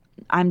Reed, like,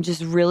 I'm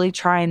just really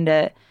trying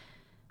to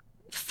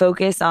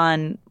focus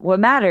on what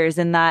matters,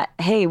 and that,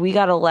 hey, we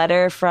got a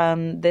letter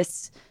from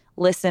this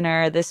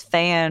listener, this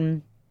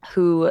fan,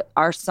 who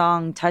our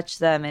song touched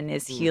them and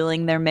is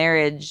healing their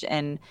marriage,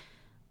 and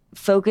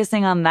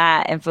focusing on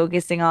that and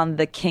focusing on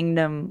the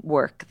kingdom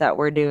work that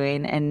we're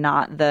doing and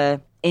not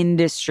the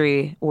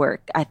industry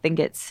work. I think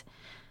it's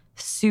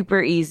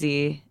super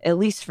easy, at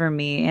least for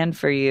me and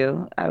for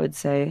you, I would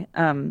say.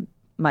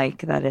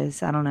 Mike, that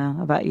is. I don't know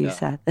about you,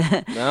 Seth.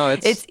 No,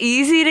 it's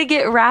easy to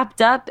get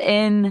wrapped up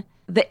in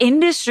the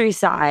industry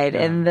side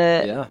and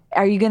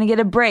are you going to get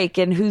a break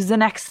and who's the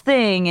next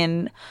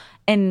thing,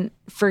 and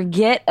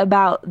forget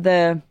about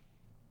the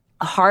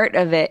heart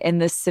of it and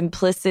the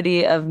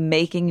simplicity of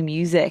making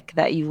music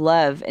that you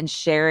love and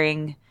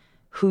sharing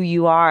who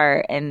you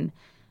are. And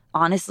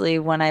honestly,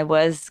 when I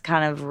was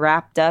kind of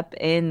wrapped up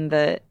in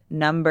the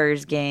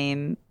numbers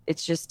game,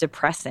 it's just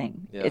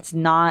depressing. It's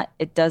not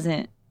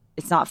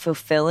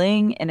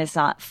fulfilling and it's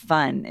not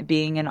fun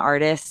being an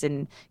artist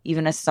and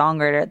even a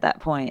songwriter at that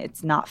point.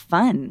 It's not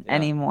fun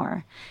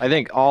anymore. I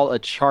think all a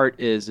chart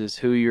is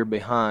who you're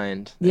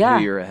behind and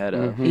who you're ahead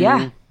of.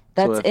 Yeah,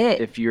 that's so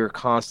if you're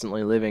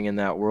constantly living in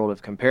that world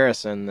of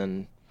comparison,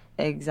 then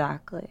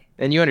exactly.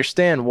 And you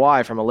understand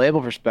why from a label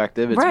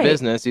perspective. It's Right.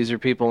 business. These are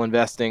people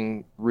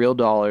investing real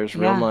dollars,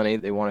 real money.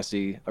 They want to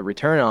see a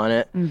return on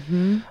it.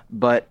 Mm-hmm.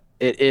 But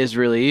it is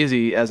really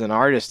easy as an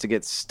artist to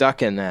get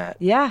stuck in that.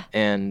 Yeah.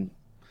 And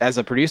as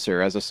a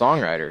producer, as a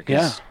songwriter,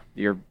 because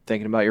you're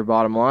thinking about your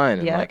bottom line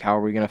and like, how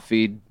are we going to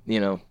feed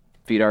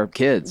our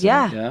kids?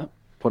 And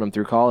put them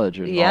through college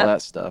and all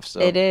that stuff. So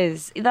it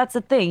is. That's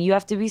the thing. You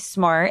have to be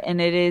smart,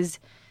 and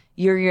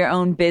you're your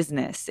own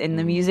business in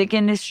the music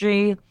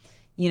industry.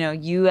 You know,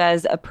 you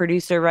as a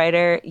producer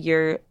writer,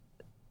 you're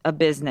a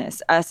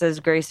business. Us as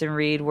Grace and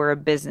Reed, we're a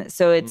business.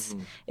 So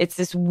it's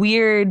this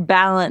weird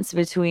balance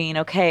between,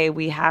 okay,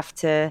 we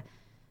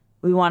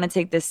want to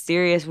take this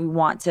serious. We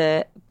want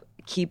to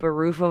keep a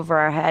roof over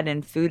our head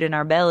and food in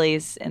our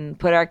bellies and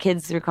put our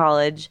kids through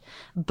college.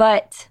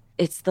 But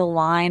it's the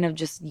line of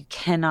just, you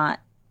cannot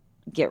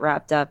get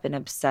wrapped up and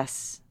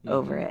obsess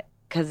over it,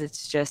 because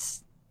it's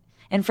just,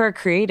 and for a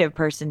creative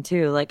person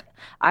too, like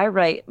I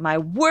write my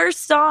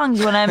worst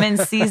songs when I'm in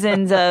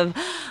seasons of,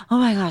 oh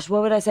my gosh,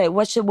 what would I say?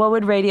 What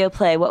would radio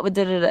play? What would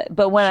da-da-da?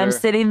 But when I'm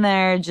sitting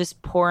there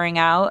just pouring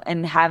out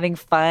and having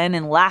fun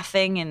and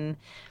laughing and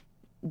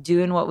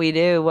doing what we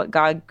do, what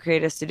God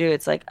created us to do,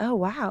 it's like, oh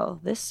wow,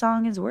 this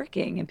song is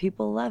working and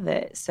people love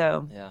it.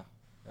 So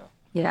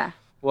yeah.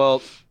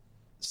 Well,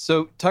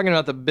 so talking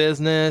about the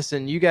business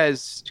and you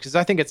guys, because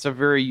I think it's a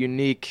very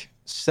unique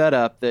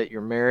setup that you're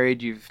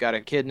married, you've got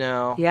a kid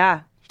now.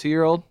 Yeah.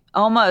 2-year-old?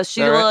 Almost.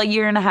 She's a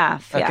year and a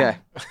half. Yeah.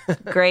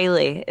 Okay.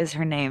 Graylee is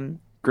her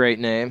name. Great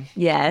name.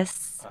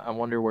 Yes. I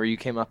wonder where you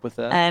came up with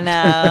that. I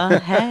know.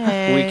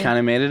 Hey. We kind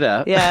of made it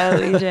up. Yeah,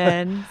 we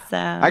did. So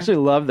I actually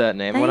love that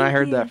name. When I Thank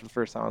heard you. that for the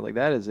first time, I was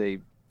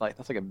like,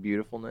 that's like a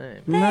beautiful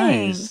name.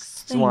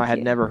 Thanks. It's one I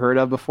had never heard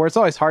of before. It's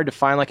always hard to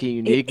find like a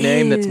unique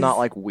name that's not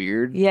like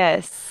weird.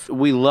 Yes.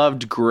 We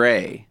loved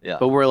Gray,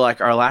 but we're like,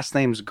 our last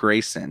name's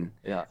Grayson.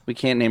 Yeah. We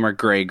can't name her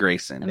Gray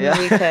Grayson. I mean,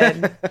 we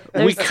could.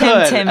 There's We Tim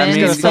could. Timmons,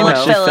 I mean,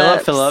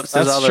 Philip Phillips,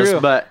 That's is all true.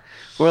 those, but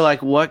we're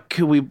like, what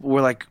could we?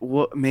 We're like,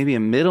 what? Maybe a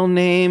middle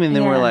name, and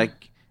then we're Yeah.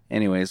 like,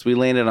 anyways, we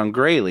landed on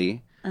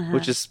Graylee,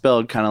 which is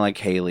spelled kind of like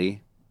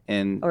Haley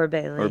and Or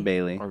Bailey. or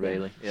Bailey, Or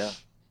Bailey. Yeah.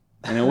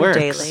 and it works.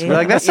 Daily. We're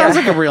like, that sounds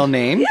like a real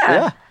name.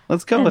 Yeah.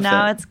 Let's go And with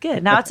now it. it's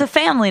good. Now it's a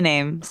family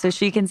name, so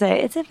she can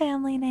say it's a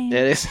family name.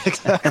 It is,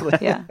 exactly.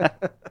 Yeah.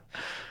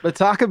 But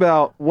talk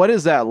about, what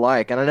is that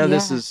like? And I know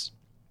this Yeah. is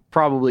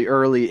probably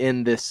early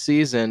in this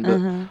season,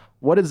 but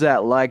what is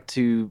that like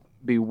to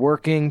be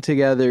working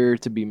together,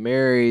 to be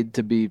married,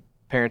 to be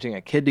parenting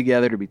a kid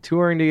together, to be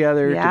touring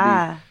together, to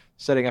Yeah. be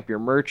setting up your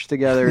merch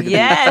together? To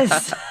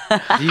Yes.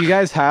 do you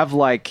guys have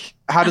like,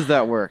 how does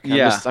that work?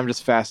 Yeah. I'm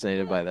just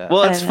fascinated by that.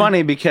 Well, it's I know.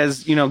 funny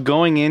because,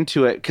 going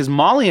into it, because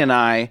Molly and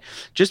I,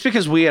 just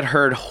because we had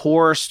heard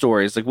horror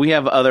stories, like we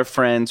have other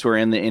friends who are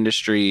in the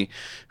industry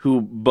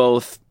who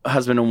both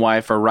husband and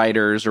wife are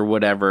writers or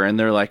whatever, and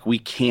they're like, we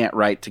can't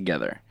write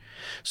together.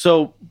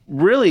 So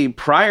really,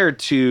 prior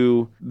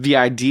to the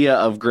idea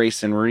of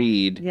Grace and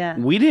Reed,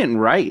 we didn't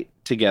write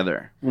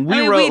together.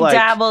 We wrote we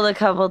dabbled a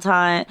couple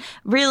times.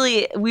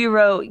 Really, we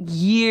wrote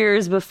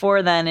years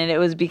before then, and it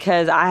was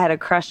because I had a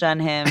crush on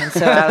him, and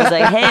so I was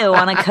like, "Hey, I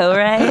want to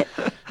co-write."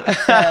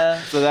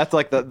 So that's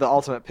like the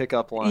ultimate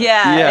pickup line.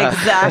 Yeah,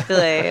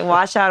 exactly.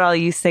 Watch out, all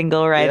you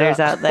single writers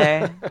out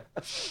there.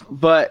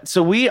 But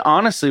so we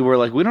honestly were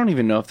like, we don't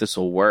even know if this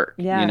will work.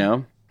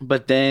 Yeah.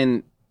 But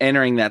then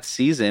entering that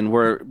season,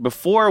 where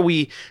before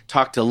we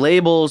talked to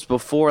labels,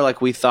 before like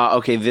we thought,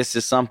 okay, this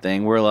is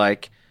something, we're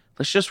like,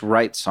 let's just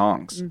write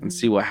songs and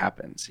see what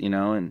happens,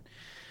 and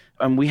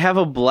we have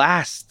a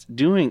blast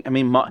doing. I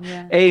mean,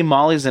 A,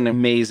 Molly's an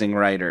amazing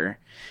writer,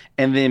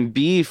 and then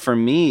B, for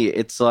me,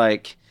 it's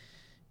like,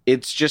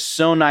 it's just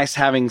so nice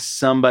having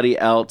somebody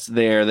else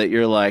there that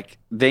you're like,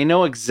 they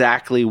know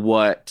exactly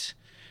what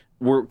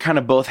we're kind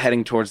of both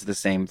heading towards the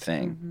same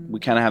thing.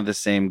 We kind of have the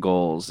same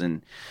goals,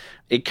 and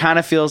it kind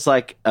of feels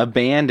like a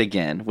band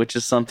again, which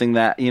is something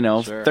that,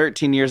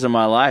 13 years of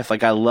my life,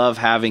 like I love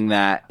having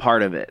that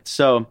part of it.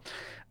 So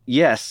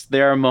yes,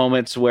 there are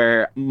moments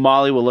where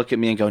Molly will look at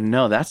me and go,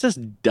 no, that's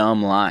just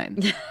dumb line.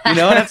 And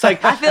it's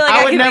like, I feel like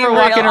I would can be never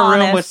walk in a real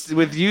room honest.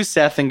 with you,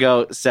 Seth, and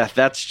go, Seth,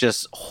 that's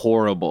just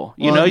horrible.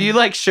 You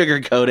like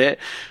sugarcoat it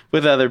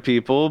with other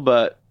people,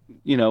 but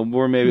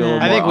we're maybe a little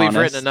more I think we've honest.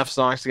 written enough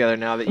songs together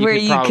now that you Where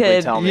could you probably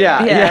could- tell me.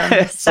 Yeah. Yeah.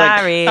 It's like,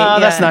 Sorry.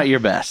 that's Yeah. not your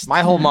best.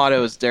 My whole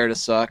motto is dare to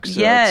suck. So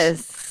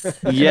Yes.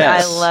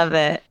 Yes. I love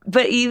it.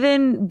 But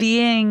even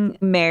being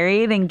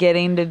married and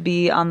getting to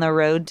be on the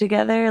road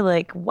together,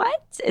 like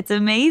what? It's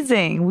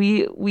amazing.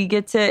 We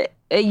get to,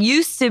 it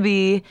used to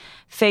be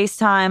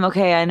FaceTime.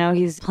 Okay, I know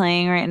he's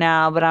playing right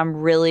now, but I'm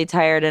really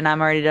tired and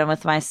I'm already done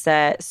with my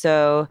set.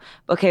 So,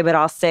 okay, but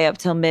I'll stay up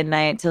till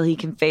midnight till he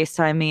can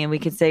FaceTime me and we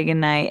can say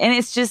goodnight. And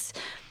it's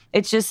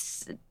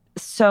just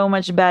so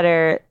much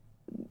better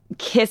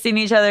kissing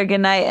each other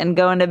goodnight and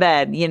going to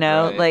bed,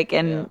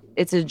 Right,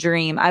 it's a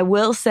dream. I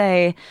will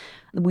say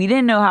we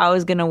didn't know how it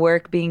was going to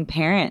work being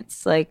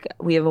parents. Like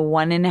we have a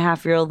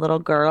 1.5-year-old little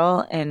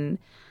girl and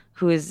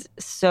who is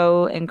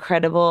so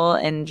incredible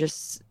and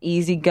just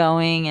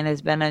easygoing and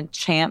has been a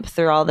champ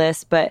through all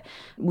this, but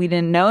we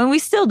didn't know, and we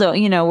still don't.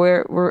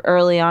 We're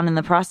early on in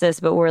the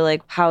process, but we're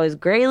like, how is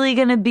Graylee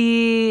gonna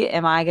be?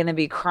 Am I gonna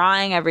be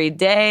crying every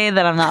day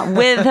that I'm not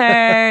with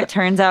her?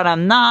 Turns out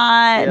I'm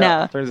not.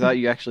 No. Turns out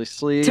you actually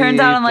sleep. Turns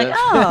out I'm like,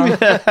 oh,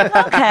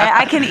 okay.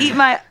 I can eat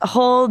my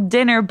whole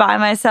dinner by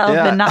myself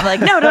and not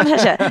like, no, don't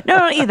touch it. No,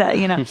 don't eat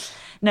that.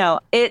 No,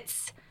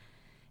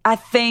 I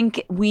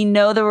think we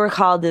know that we're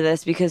called to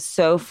this because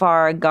so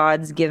far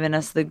God's given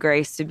us the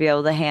grace to be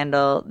able to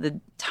handle the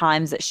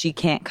times that she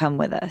can't come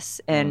with us.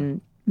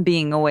 And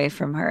being away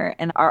from her.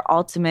 And our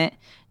ultimate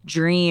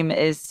dream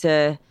is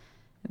to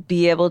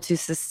be able to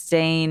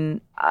sustain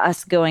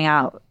us going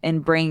out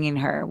and bringing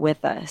her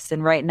with us.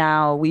 And right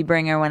now we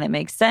bring her when it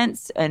makes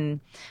sense and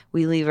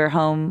we leave her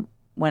home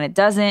when it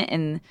doesn't.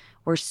 And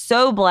we're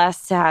so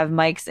blessed to have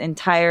Mike's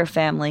entire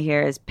family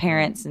here as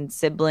parents and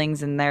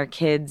siblings and their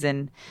kids.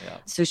 And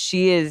so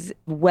she is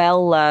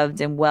well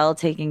loved and well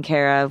taken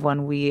care of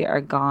when we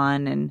are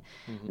gone. And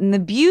the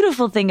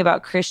beautiful thing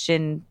about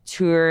Christian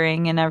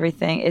touring and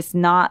everything, it's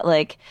not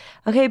like,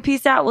 okay,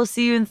 peace out, we'll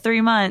see you in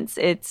 3 months.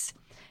 It's,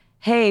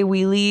 hey,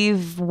 we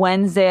leave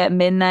Wednesday at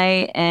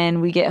midnight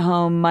and we get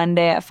home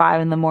Monday at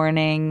 5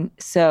 a.m.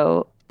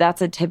 So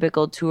that's a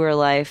typical tour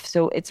life.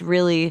 So it's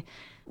really,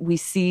 we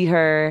see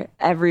her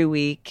every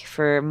week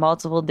for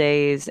multiple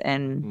days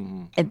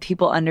and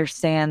people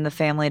understand the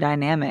family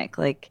dynamic.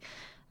 Like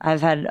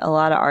I've had a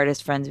lot of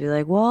artist friends be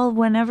like, well,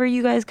 whenever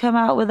you guys come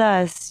out with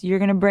us, you're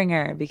going to bring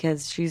her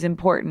because she's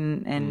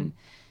important.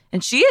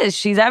 And she is.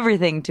 She's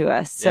everything to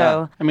us.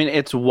 So I mean,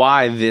 it's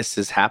why this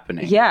is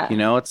happening. Yeah. You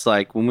know, it's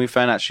like when we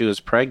found out she was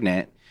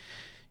pregnant,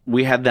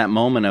 we had that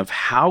moment of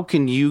how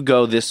can you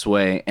go this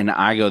way and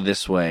I go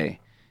this way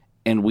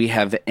and we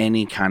have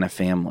any kind of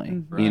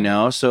family, you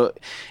know? So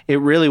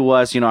it really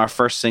was, you know, our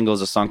first single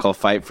is a song called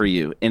Fight For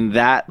You. And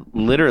that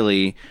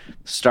literally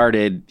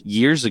started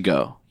years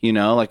ago, you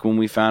know, like when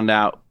we found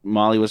out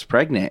Molly was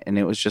pregnant and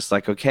it was just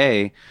like,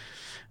 okay,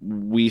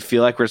 we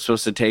feel like we're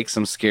supposed to take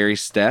some scary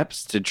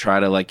steps to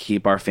try to like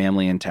keep our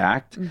family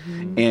intact.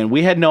 And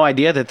we had no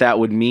idea that that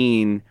would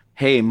mean,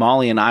 hey,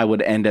 Molly and I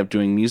would end up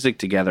doing music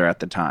together at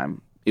the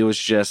time. It was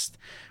just,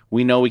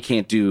 we know we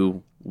can't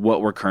do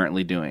what we're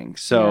currently doing.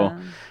 So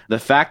the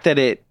fact that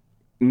it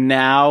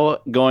now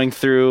going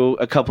through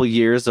a couple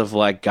years of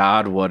like,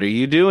 God, what are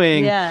you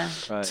doing?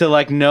 To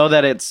like know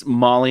that it's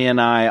Molly and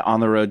I on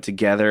the road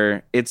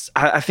together.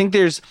 I think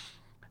there's,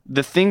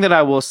 the thing that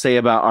I will say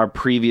about our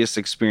previous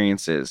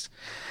experiences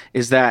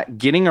is that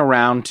getting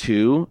around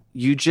to,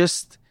 you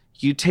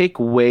take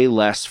way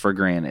less for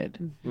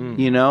granted.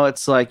 You know,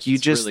 it's like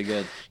it's just, really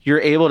good.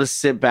 You're able to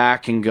sit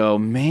back and go,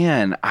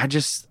 man, I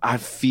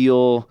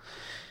feel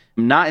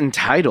not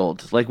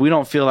entitled. Like we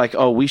don't feel like,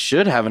 oh, we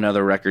should have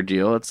another record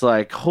deal. It's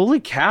like, holy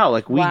cow,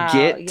 like we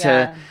get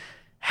to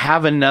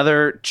have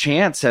another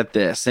chance at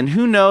this. And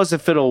who knows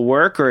if it'll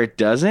work or it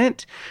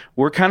doesn't.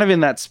 We're kind of in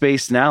that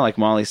space now, like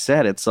Molly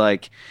said. It's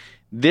like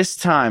this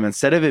time,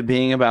 instead of it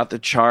being about the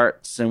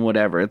charts and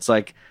whatever, it's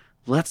like,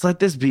 let's let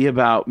this be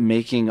about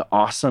making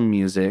awesome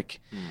music,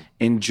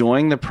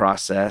 enjoying the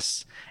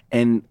process,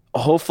 and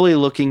hopefully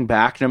looking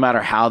back, no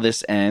matter how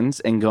this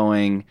ends, and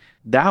going,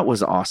 that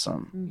was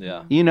awesome.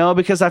 Yeah. You know,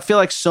 because I feel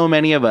like so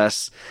many of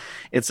us,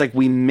 it's like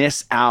we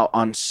miss out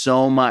on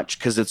so much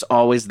because it's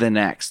always the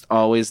next,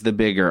 always the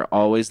bigger,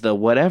 always the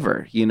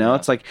whatever, you know?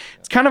 It's like,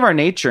 it's kind of our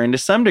nature. And to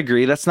some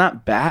degree, that's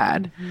not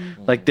bad.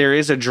 Like there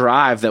is a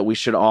drive that we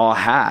should all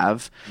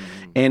have.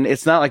 And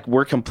it's not like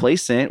we're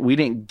complacent. We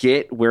didn't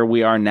get where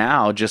we are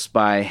now just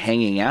by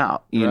hanging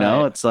out, you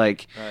know? It's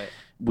like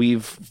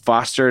we've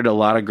fostered a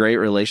lot of great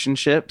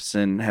relationships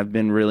and have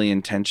been really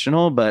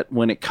intentional. But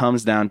when it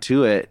comes down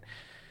to it,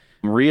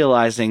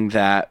 realizing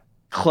that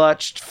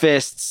clutched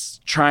fists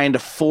trying to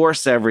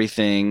force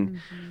everything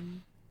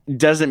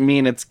doesn't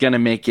mean it's going to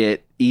make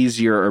it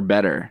easier or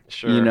better,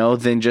 you know,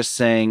 than just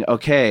saying,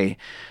 okay,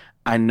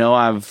 I know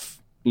I've,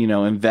 you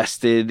know,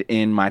 invested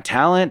in my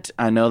talent.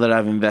 I know that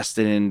I've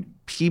invested in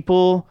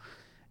people.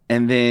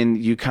 And then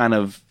you kind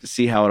of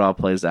see how it all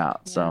plays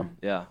out. So,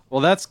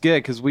 well, that's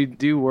good because we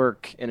do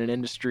work in an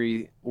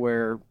industry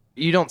where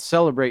you don't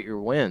celebrate your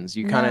wins.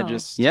 You kind of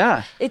just...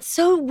 It's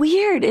so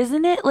weird,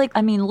 isn't it? Like,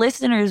 I mean,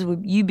 listeners,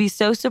 you'd be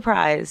so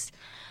surprised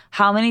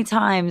how many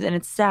times, and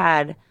it's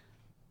sad,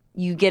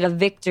 you get a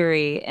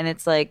victory and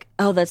it's like,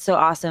 oh, that's so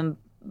awesome.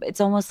 It's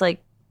almost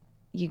like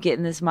you get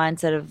in this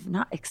mindset of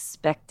not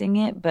expecting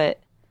it, but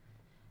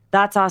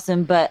that's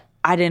awesome, but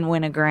I didn't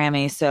win a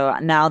Grammy, so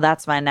now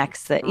that's my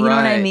next thing. You know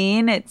what I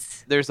mean?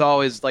 There's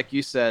always, like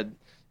you said,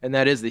 and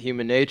that is the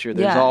human nature.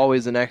 There's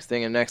always the next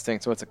thing and next thing.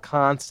 So it's a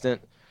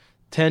constant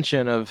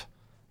tension of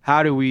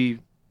how do we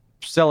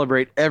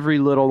celebrate every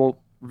little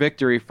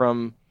victory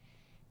from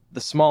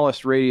the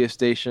smallest radio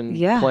station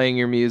playing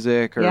your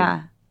music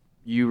or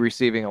you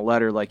receiving a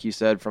letter, like you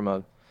said, from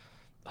a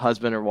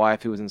husband or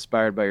wife who was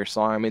inspired by your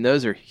song. I mean,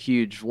 those are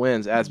huge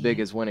wins, as big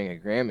as winning a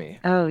Grammy.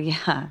 Oh,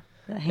 yeah.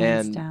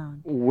 Hands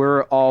down.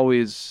 We're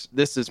always,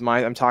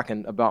 I'm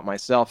talking about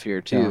myself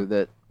here too,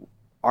 that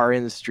our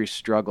industry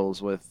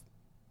struggles with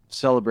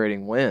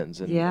celebrating wins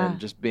and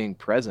just being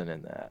present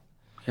in that.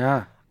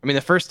 Yeah. I mean,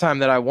 the first time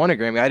that I won a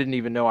Grammy, I didn't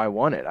even know I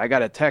won it. I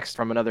got a text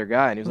from another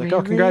guy and he was like,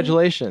 oh,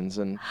 congratulations.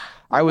 And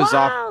I was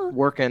off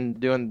working,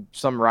 doing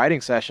some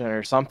writing session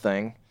or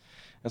something.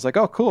 It's like,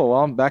 oh, cool.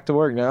 Well, I'm back to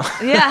work now.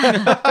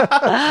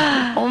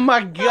 Oh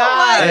my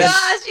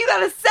gosh. You got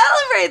to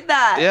celebrate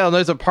that. Yeah. And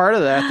there's a part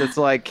of that that's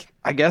like,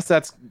 I guess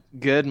that's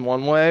good in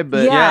one way,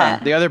 but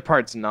the other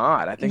part's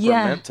not. I think we're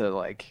meant to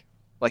like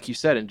like you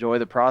said, enjoy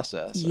the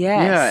process.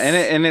 Yes.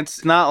 Yeah, and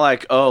it's not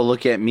like, oh,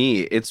 look at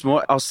me. It's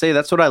more, I'll say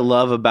that's what I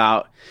love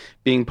about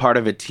being part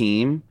of a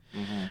team.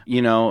 Mm-hmm.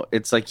 You know,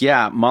 it's like,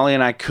 yeah, Molly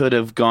and I could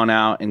have gone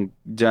out and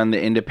done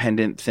the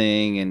independent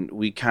thing, and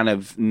we kind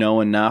of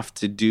know enough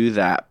to do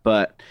that.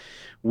 But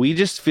we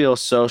just feel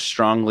so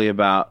strongly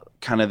about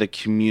kind of the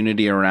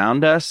community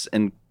around us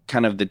and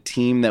kind of the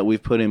team that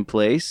we've put in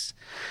place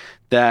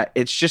that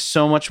it's just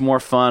so much more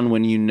fun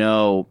when you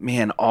know,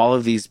 man, all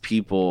of these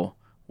people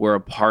were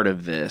a part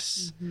of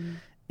this. Mm-hmm.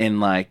 And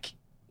like,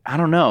 I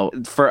don't know,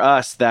 for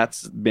us,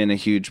 that's been a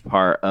huge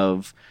part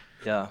of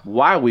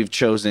why we've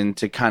chosen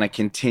to kind of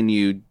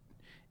continue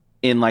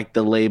in like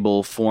the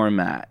label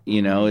format,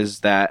 you know, is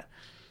that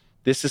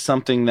this is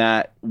something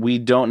that we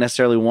don't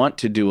necessarily want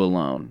to do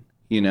alone,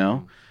 you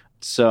know?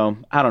 So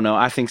I don't know.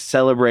 I think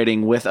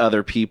celebrating with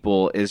other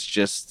people is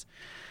just,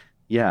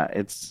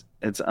 it's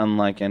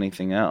unlike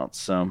anything else.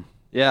 So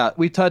yeah,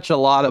 we touch a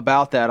lot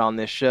about that on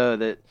this show,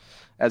 that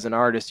as an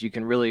artist, you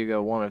can really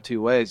go one of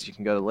two ways. You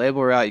can go the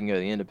label route, you can go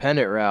the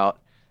independent route.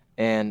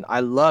 And I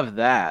love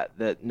that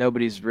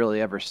nobody's really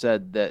ever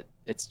said that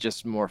it's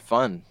just more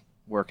fun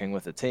working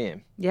with a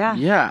team. Yeah.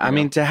 Yeah. I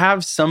mean, to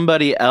have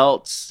somebody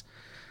else,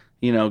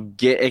 you know,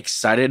 get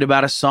excited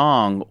about a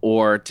song,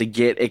 or to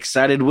get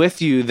excited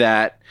with you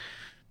that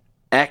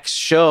X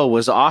show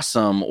was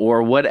awesome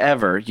or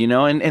whatever, you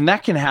know, and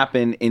that can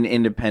happen in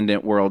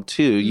independent world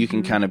too. You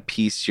can kind of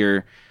piece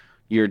your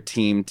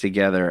team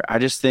together. I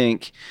just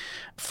think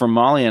for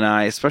Molly and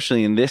I,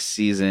 especially in this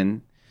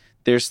season,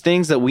 there's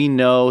things that we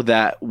know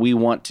that we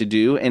want to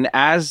do. And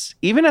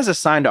even as a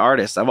signed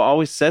artist, I've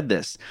always said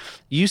this,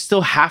 you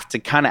still have to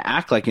kind of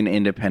act like an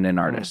independent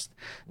artist.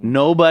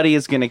 Nobody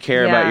is going to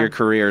care about your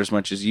career as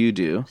much as you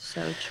do.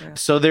 So true.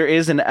 So there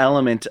is an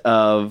element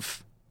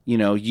of, you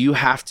know, you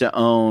have to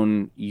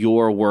own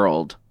your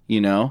world, you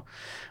know,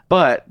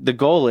 but the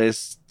goal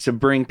is to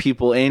bring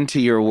people into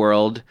your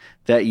world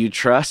that you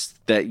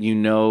trust, that you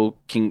know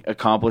can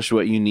accomplish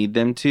what you need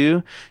them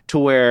to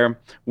where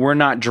we're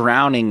not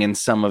drowning in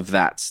some of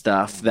that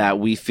stuff that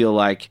we feel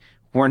like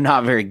we're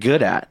not very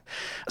good at.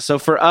 So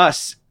for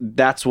us,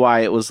 that's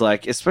why it was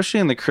like,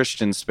 especially in the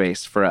Christian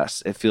space for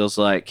us, it feels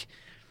like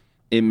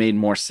it made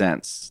more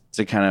sense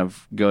to kind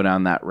of go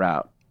down that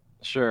route.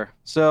 Sure.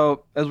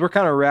 So as we're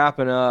kind of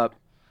wrapping up,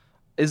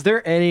 is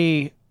there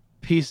any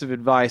piece of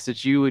advice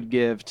that you would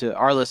give to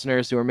our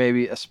listeners who are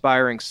maybe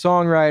aspiring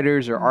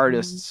songwriters or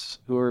artists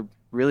who are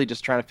really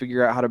just trying to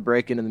figure out how to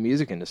break into the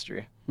music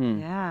industry?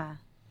 Yeah.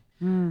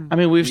 I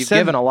mean, you've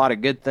given a lot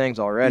of good things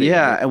already.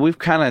 Yeah, and we've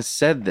kind of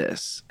said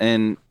this,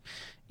 and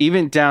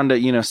even down to,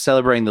 you know,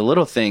 celebrating the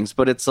little things,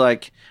 but it's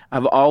like,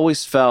 I've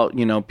always felt,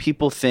 you know,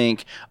 people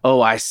think,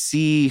 oh, I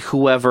see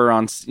whoever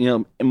on, you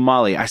know,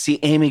 Molly, I see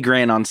Amy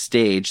Grant on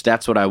stage.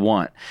 That's what I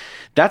want.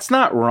 That's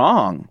not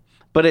wrong.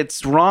 But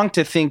it's wrong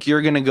to think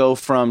you're going to go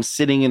from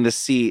sitting in the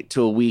seat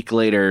to a week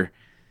later,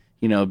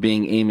 you know,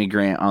 being Amy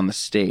Grant on the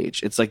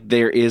stage. It's like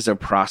there is a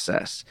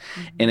process.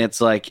 And it's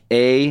like,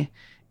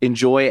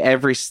 enjoy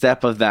every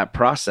step of that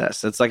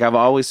process. It's like I've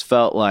always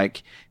felt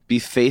like be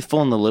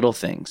faithful in the little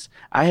things.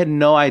 I had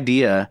no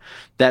idea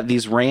that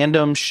these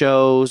random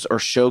shows or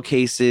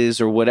showcases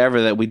or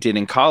whatever that we did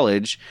in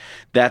college,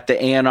 that the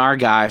A&R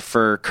guy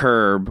for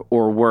Curb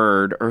or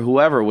Word or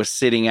whoever was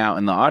sitting out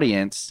in the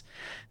audience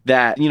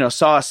that, you know,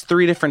 saw us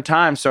 3 different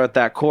times throughout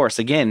that course.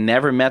 Again,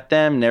 never met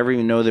them, never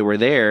even know they were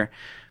there,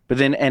 but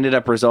then ended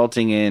up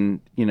resulting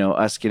in, you know,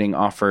 us getting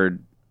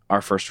offered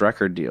our first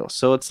record deal.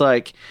 So it's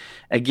like,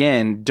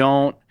 again,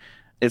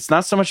 it's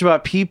not so much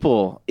about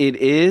people. It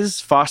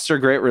is foster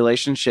great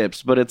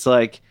relationships, but it's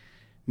like,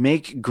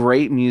 make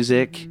great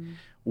music,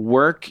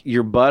 work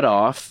your butt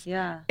off.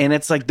 Yeah. And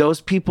it's like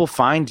those people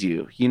find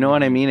you. You know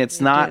what I mean?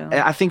 It's not,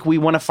 I think we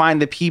want to find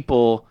the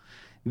people,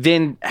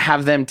 then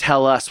have them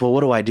tell us, well,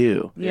 what do I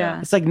do?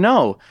 Yeah. It's like,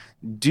 no,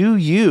 do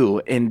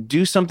you and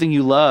do something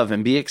you love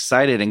and be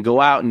excited and go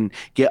out and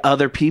get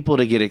other people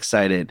to get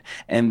excited.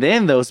 And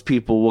then those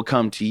people will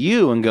come to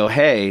you and go,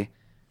 hey,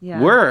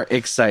 we're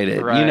excited,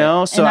 you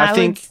know? So and I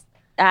think would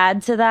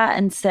add to that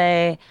and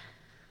say,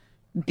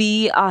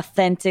 be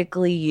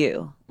authentically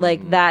you.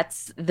 Like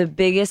that's the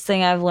biggest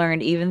thing I've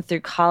learned, even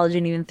through college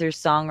and even through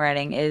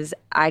songwriting, is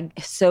I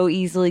so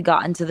easily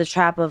got into the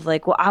trap of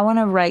like, well, I want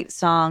to write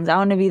songs. I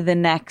want to be the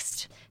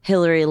next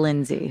Hillary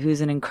Lindsay,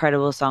 who's an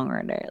incredible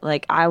songwriter.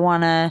 Like I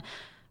want to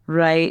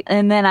write.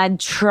 And then I'd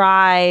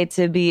try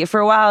to be,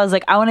 for a while I was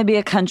like, I want to be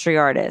a country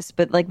artist,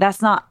 but like,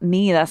 that's not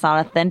me. That's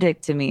not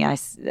authentic to me.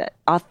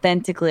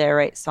 Authentically, I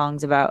write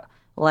songs about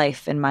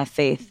life and my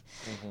faith.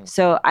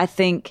 So I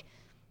think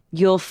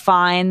you'll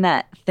find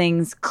that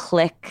things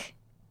click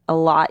a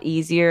lot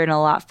easier and a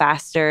lot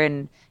faster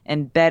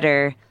and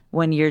better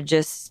when you're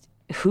just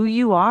who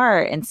you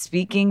are and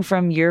speaking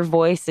from your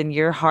voice and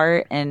your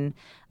heart. And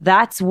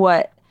that's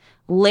what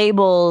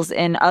labels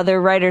and other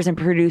writers and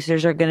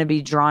producers are going to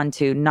be drawn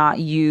to, not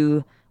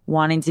you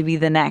wanting to be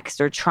the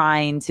next or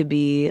trying to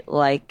be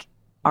like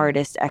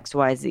artist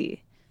XYZ.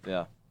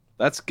 Yeah,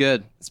 that's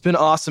good. It's been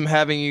awesome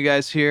having you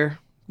guys here.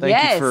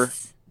 Thank you for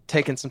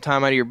taking some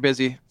time out of your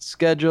busy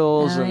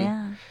schedules and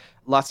yeah.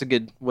 lots of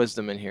good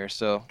wisdom in here.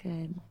 So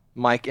Good.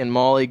 Mike and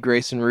Molly,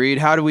 Grayson Reed,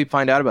 how do we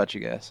find out about you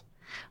guys?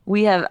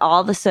 We have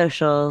all the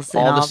socials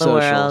in all the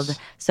world.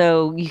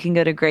 So you can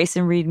go to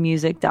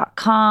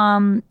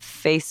GraysonReedMusic.com,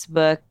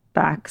 Facebook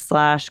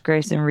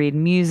 /Grayson Reed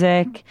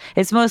Music.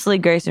 It's mostly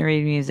Grayson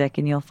Reed Music,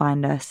 and you'll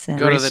find us.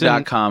 Go to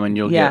the .com and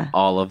you'll get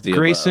all of the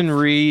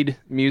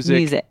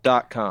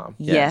GraysonReedMusic.com.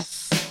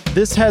 Yes.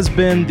 This has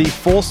been the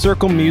Full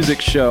Circle Music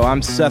Show.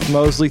 I'm Seth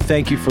Mosley.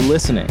 Thank you for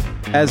listening.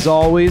 As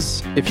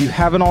always, if you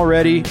haven't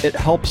already, it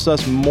helps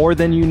us more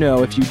than you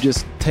know if you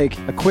just take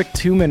a quick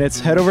 2 minutes,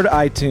 head over to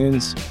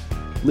iTunes,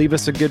 leave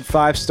us a good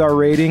 5-star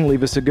rating,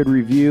 leave us a good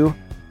review.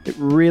 It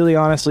really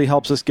honestly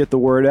helps us get the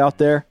word out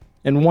there.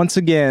 And once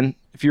again,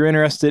 if you're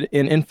interested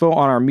in info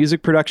on our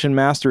music production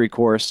mastery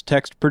course,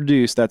 text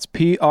PRODUCE, that's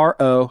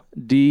PRODUCE,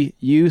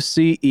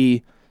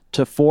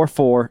 to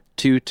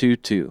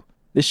 44222.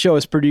 This show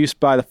is produced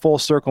by the Full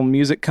Circle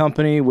Music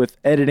Company with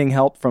editing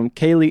help from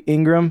Kaylee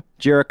Ingram,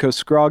 Jericho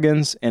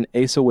Scroggins, and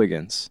Asa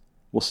Wiggins.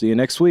 We'll see you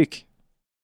next week.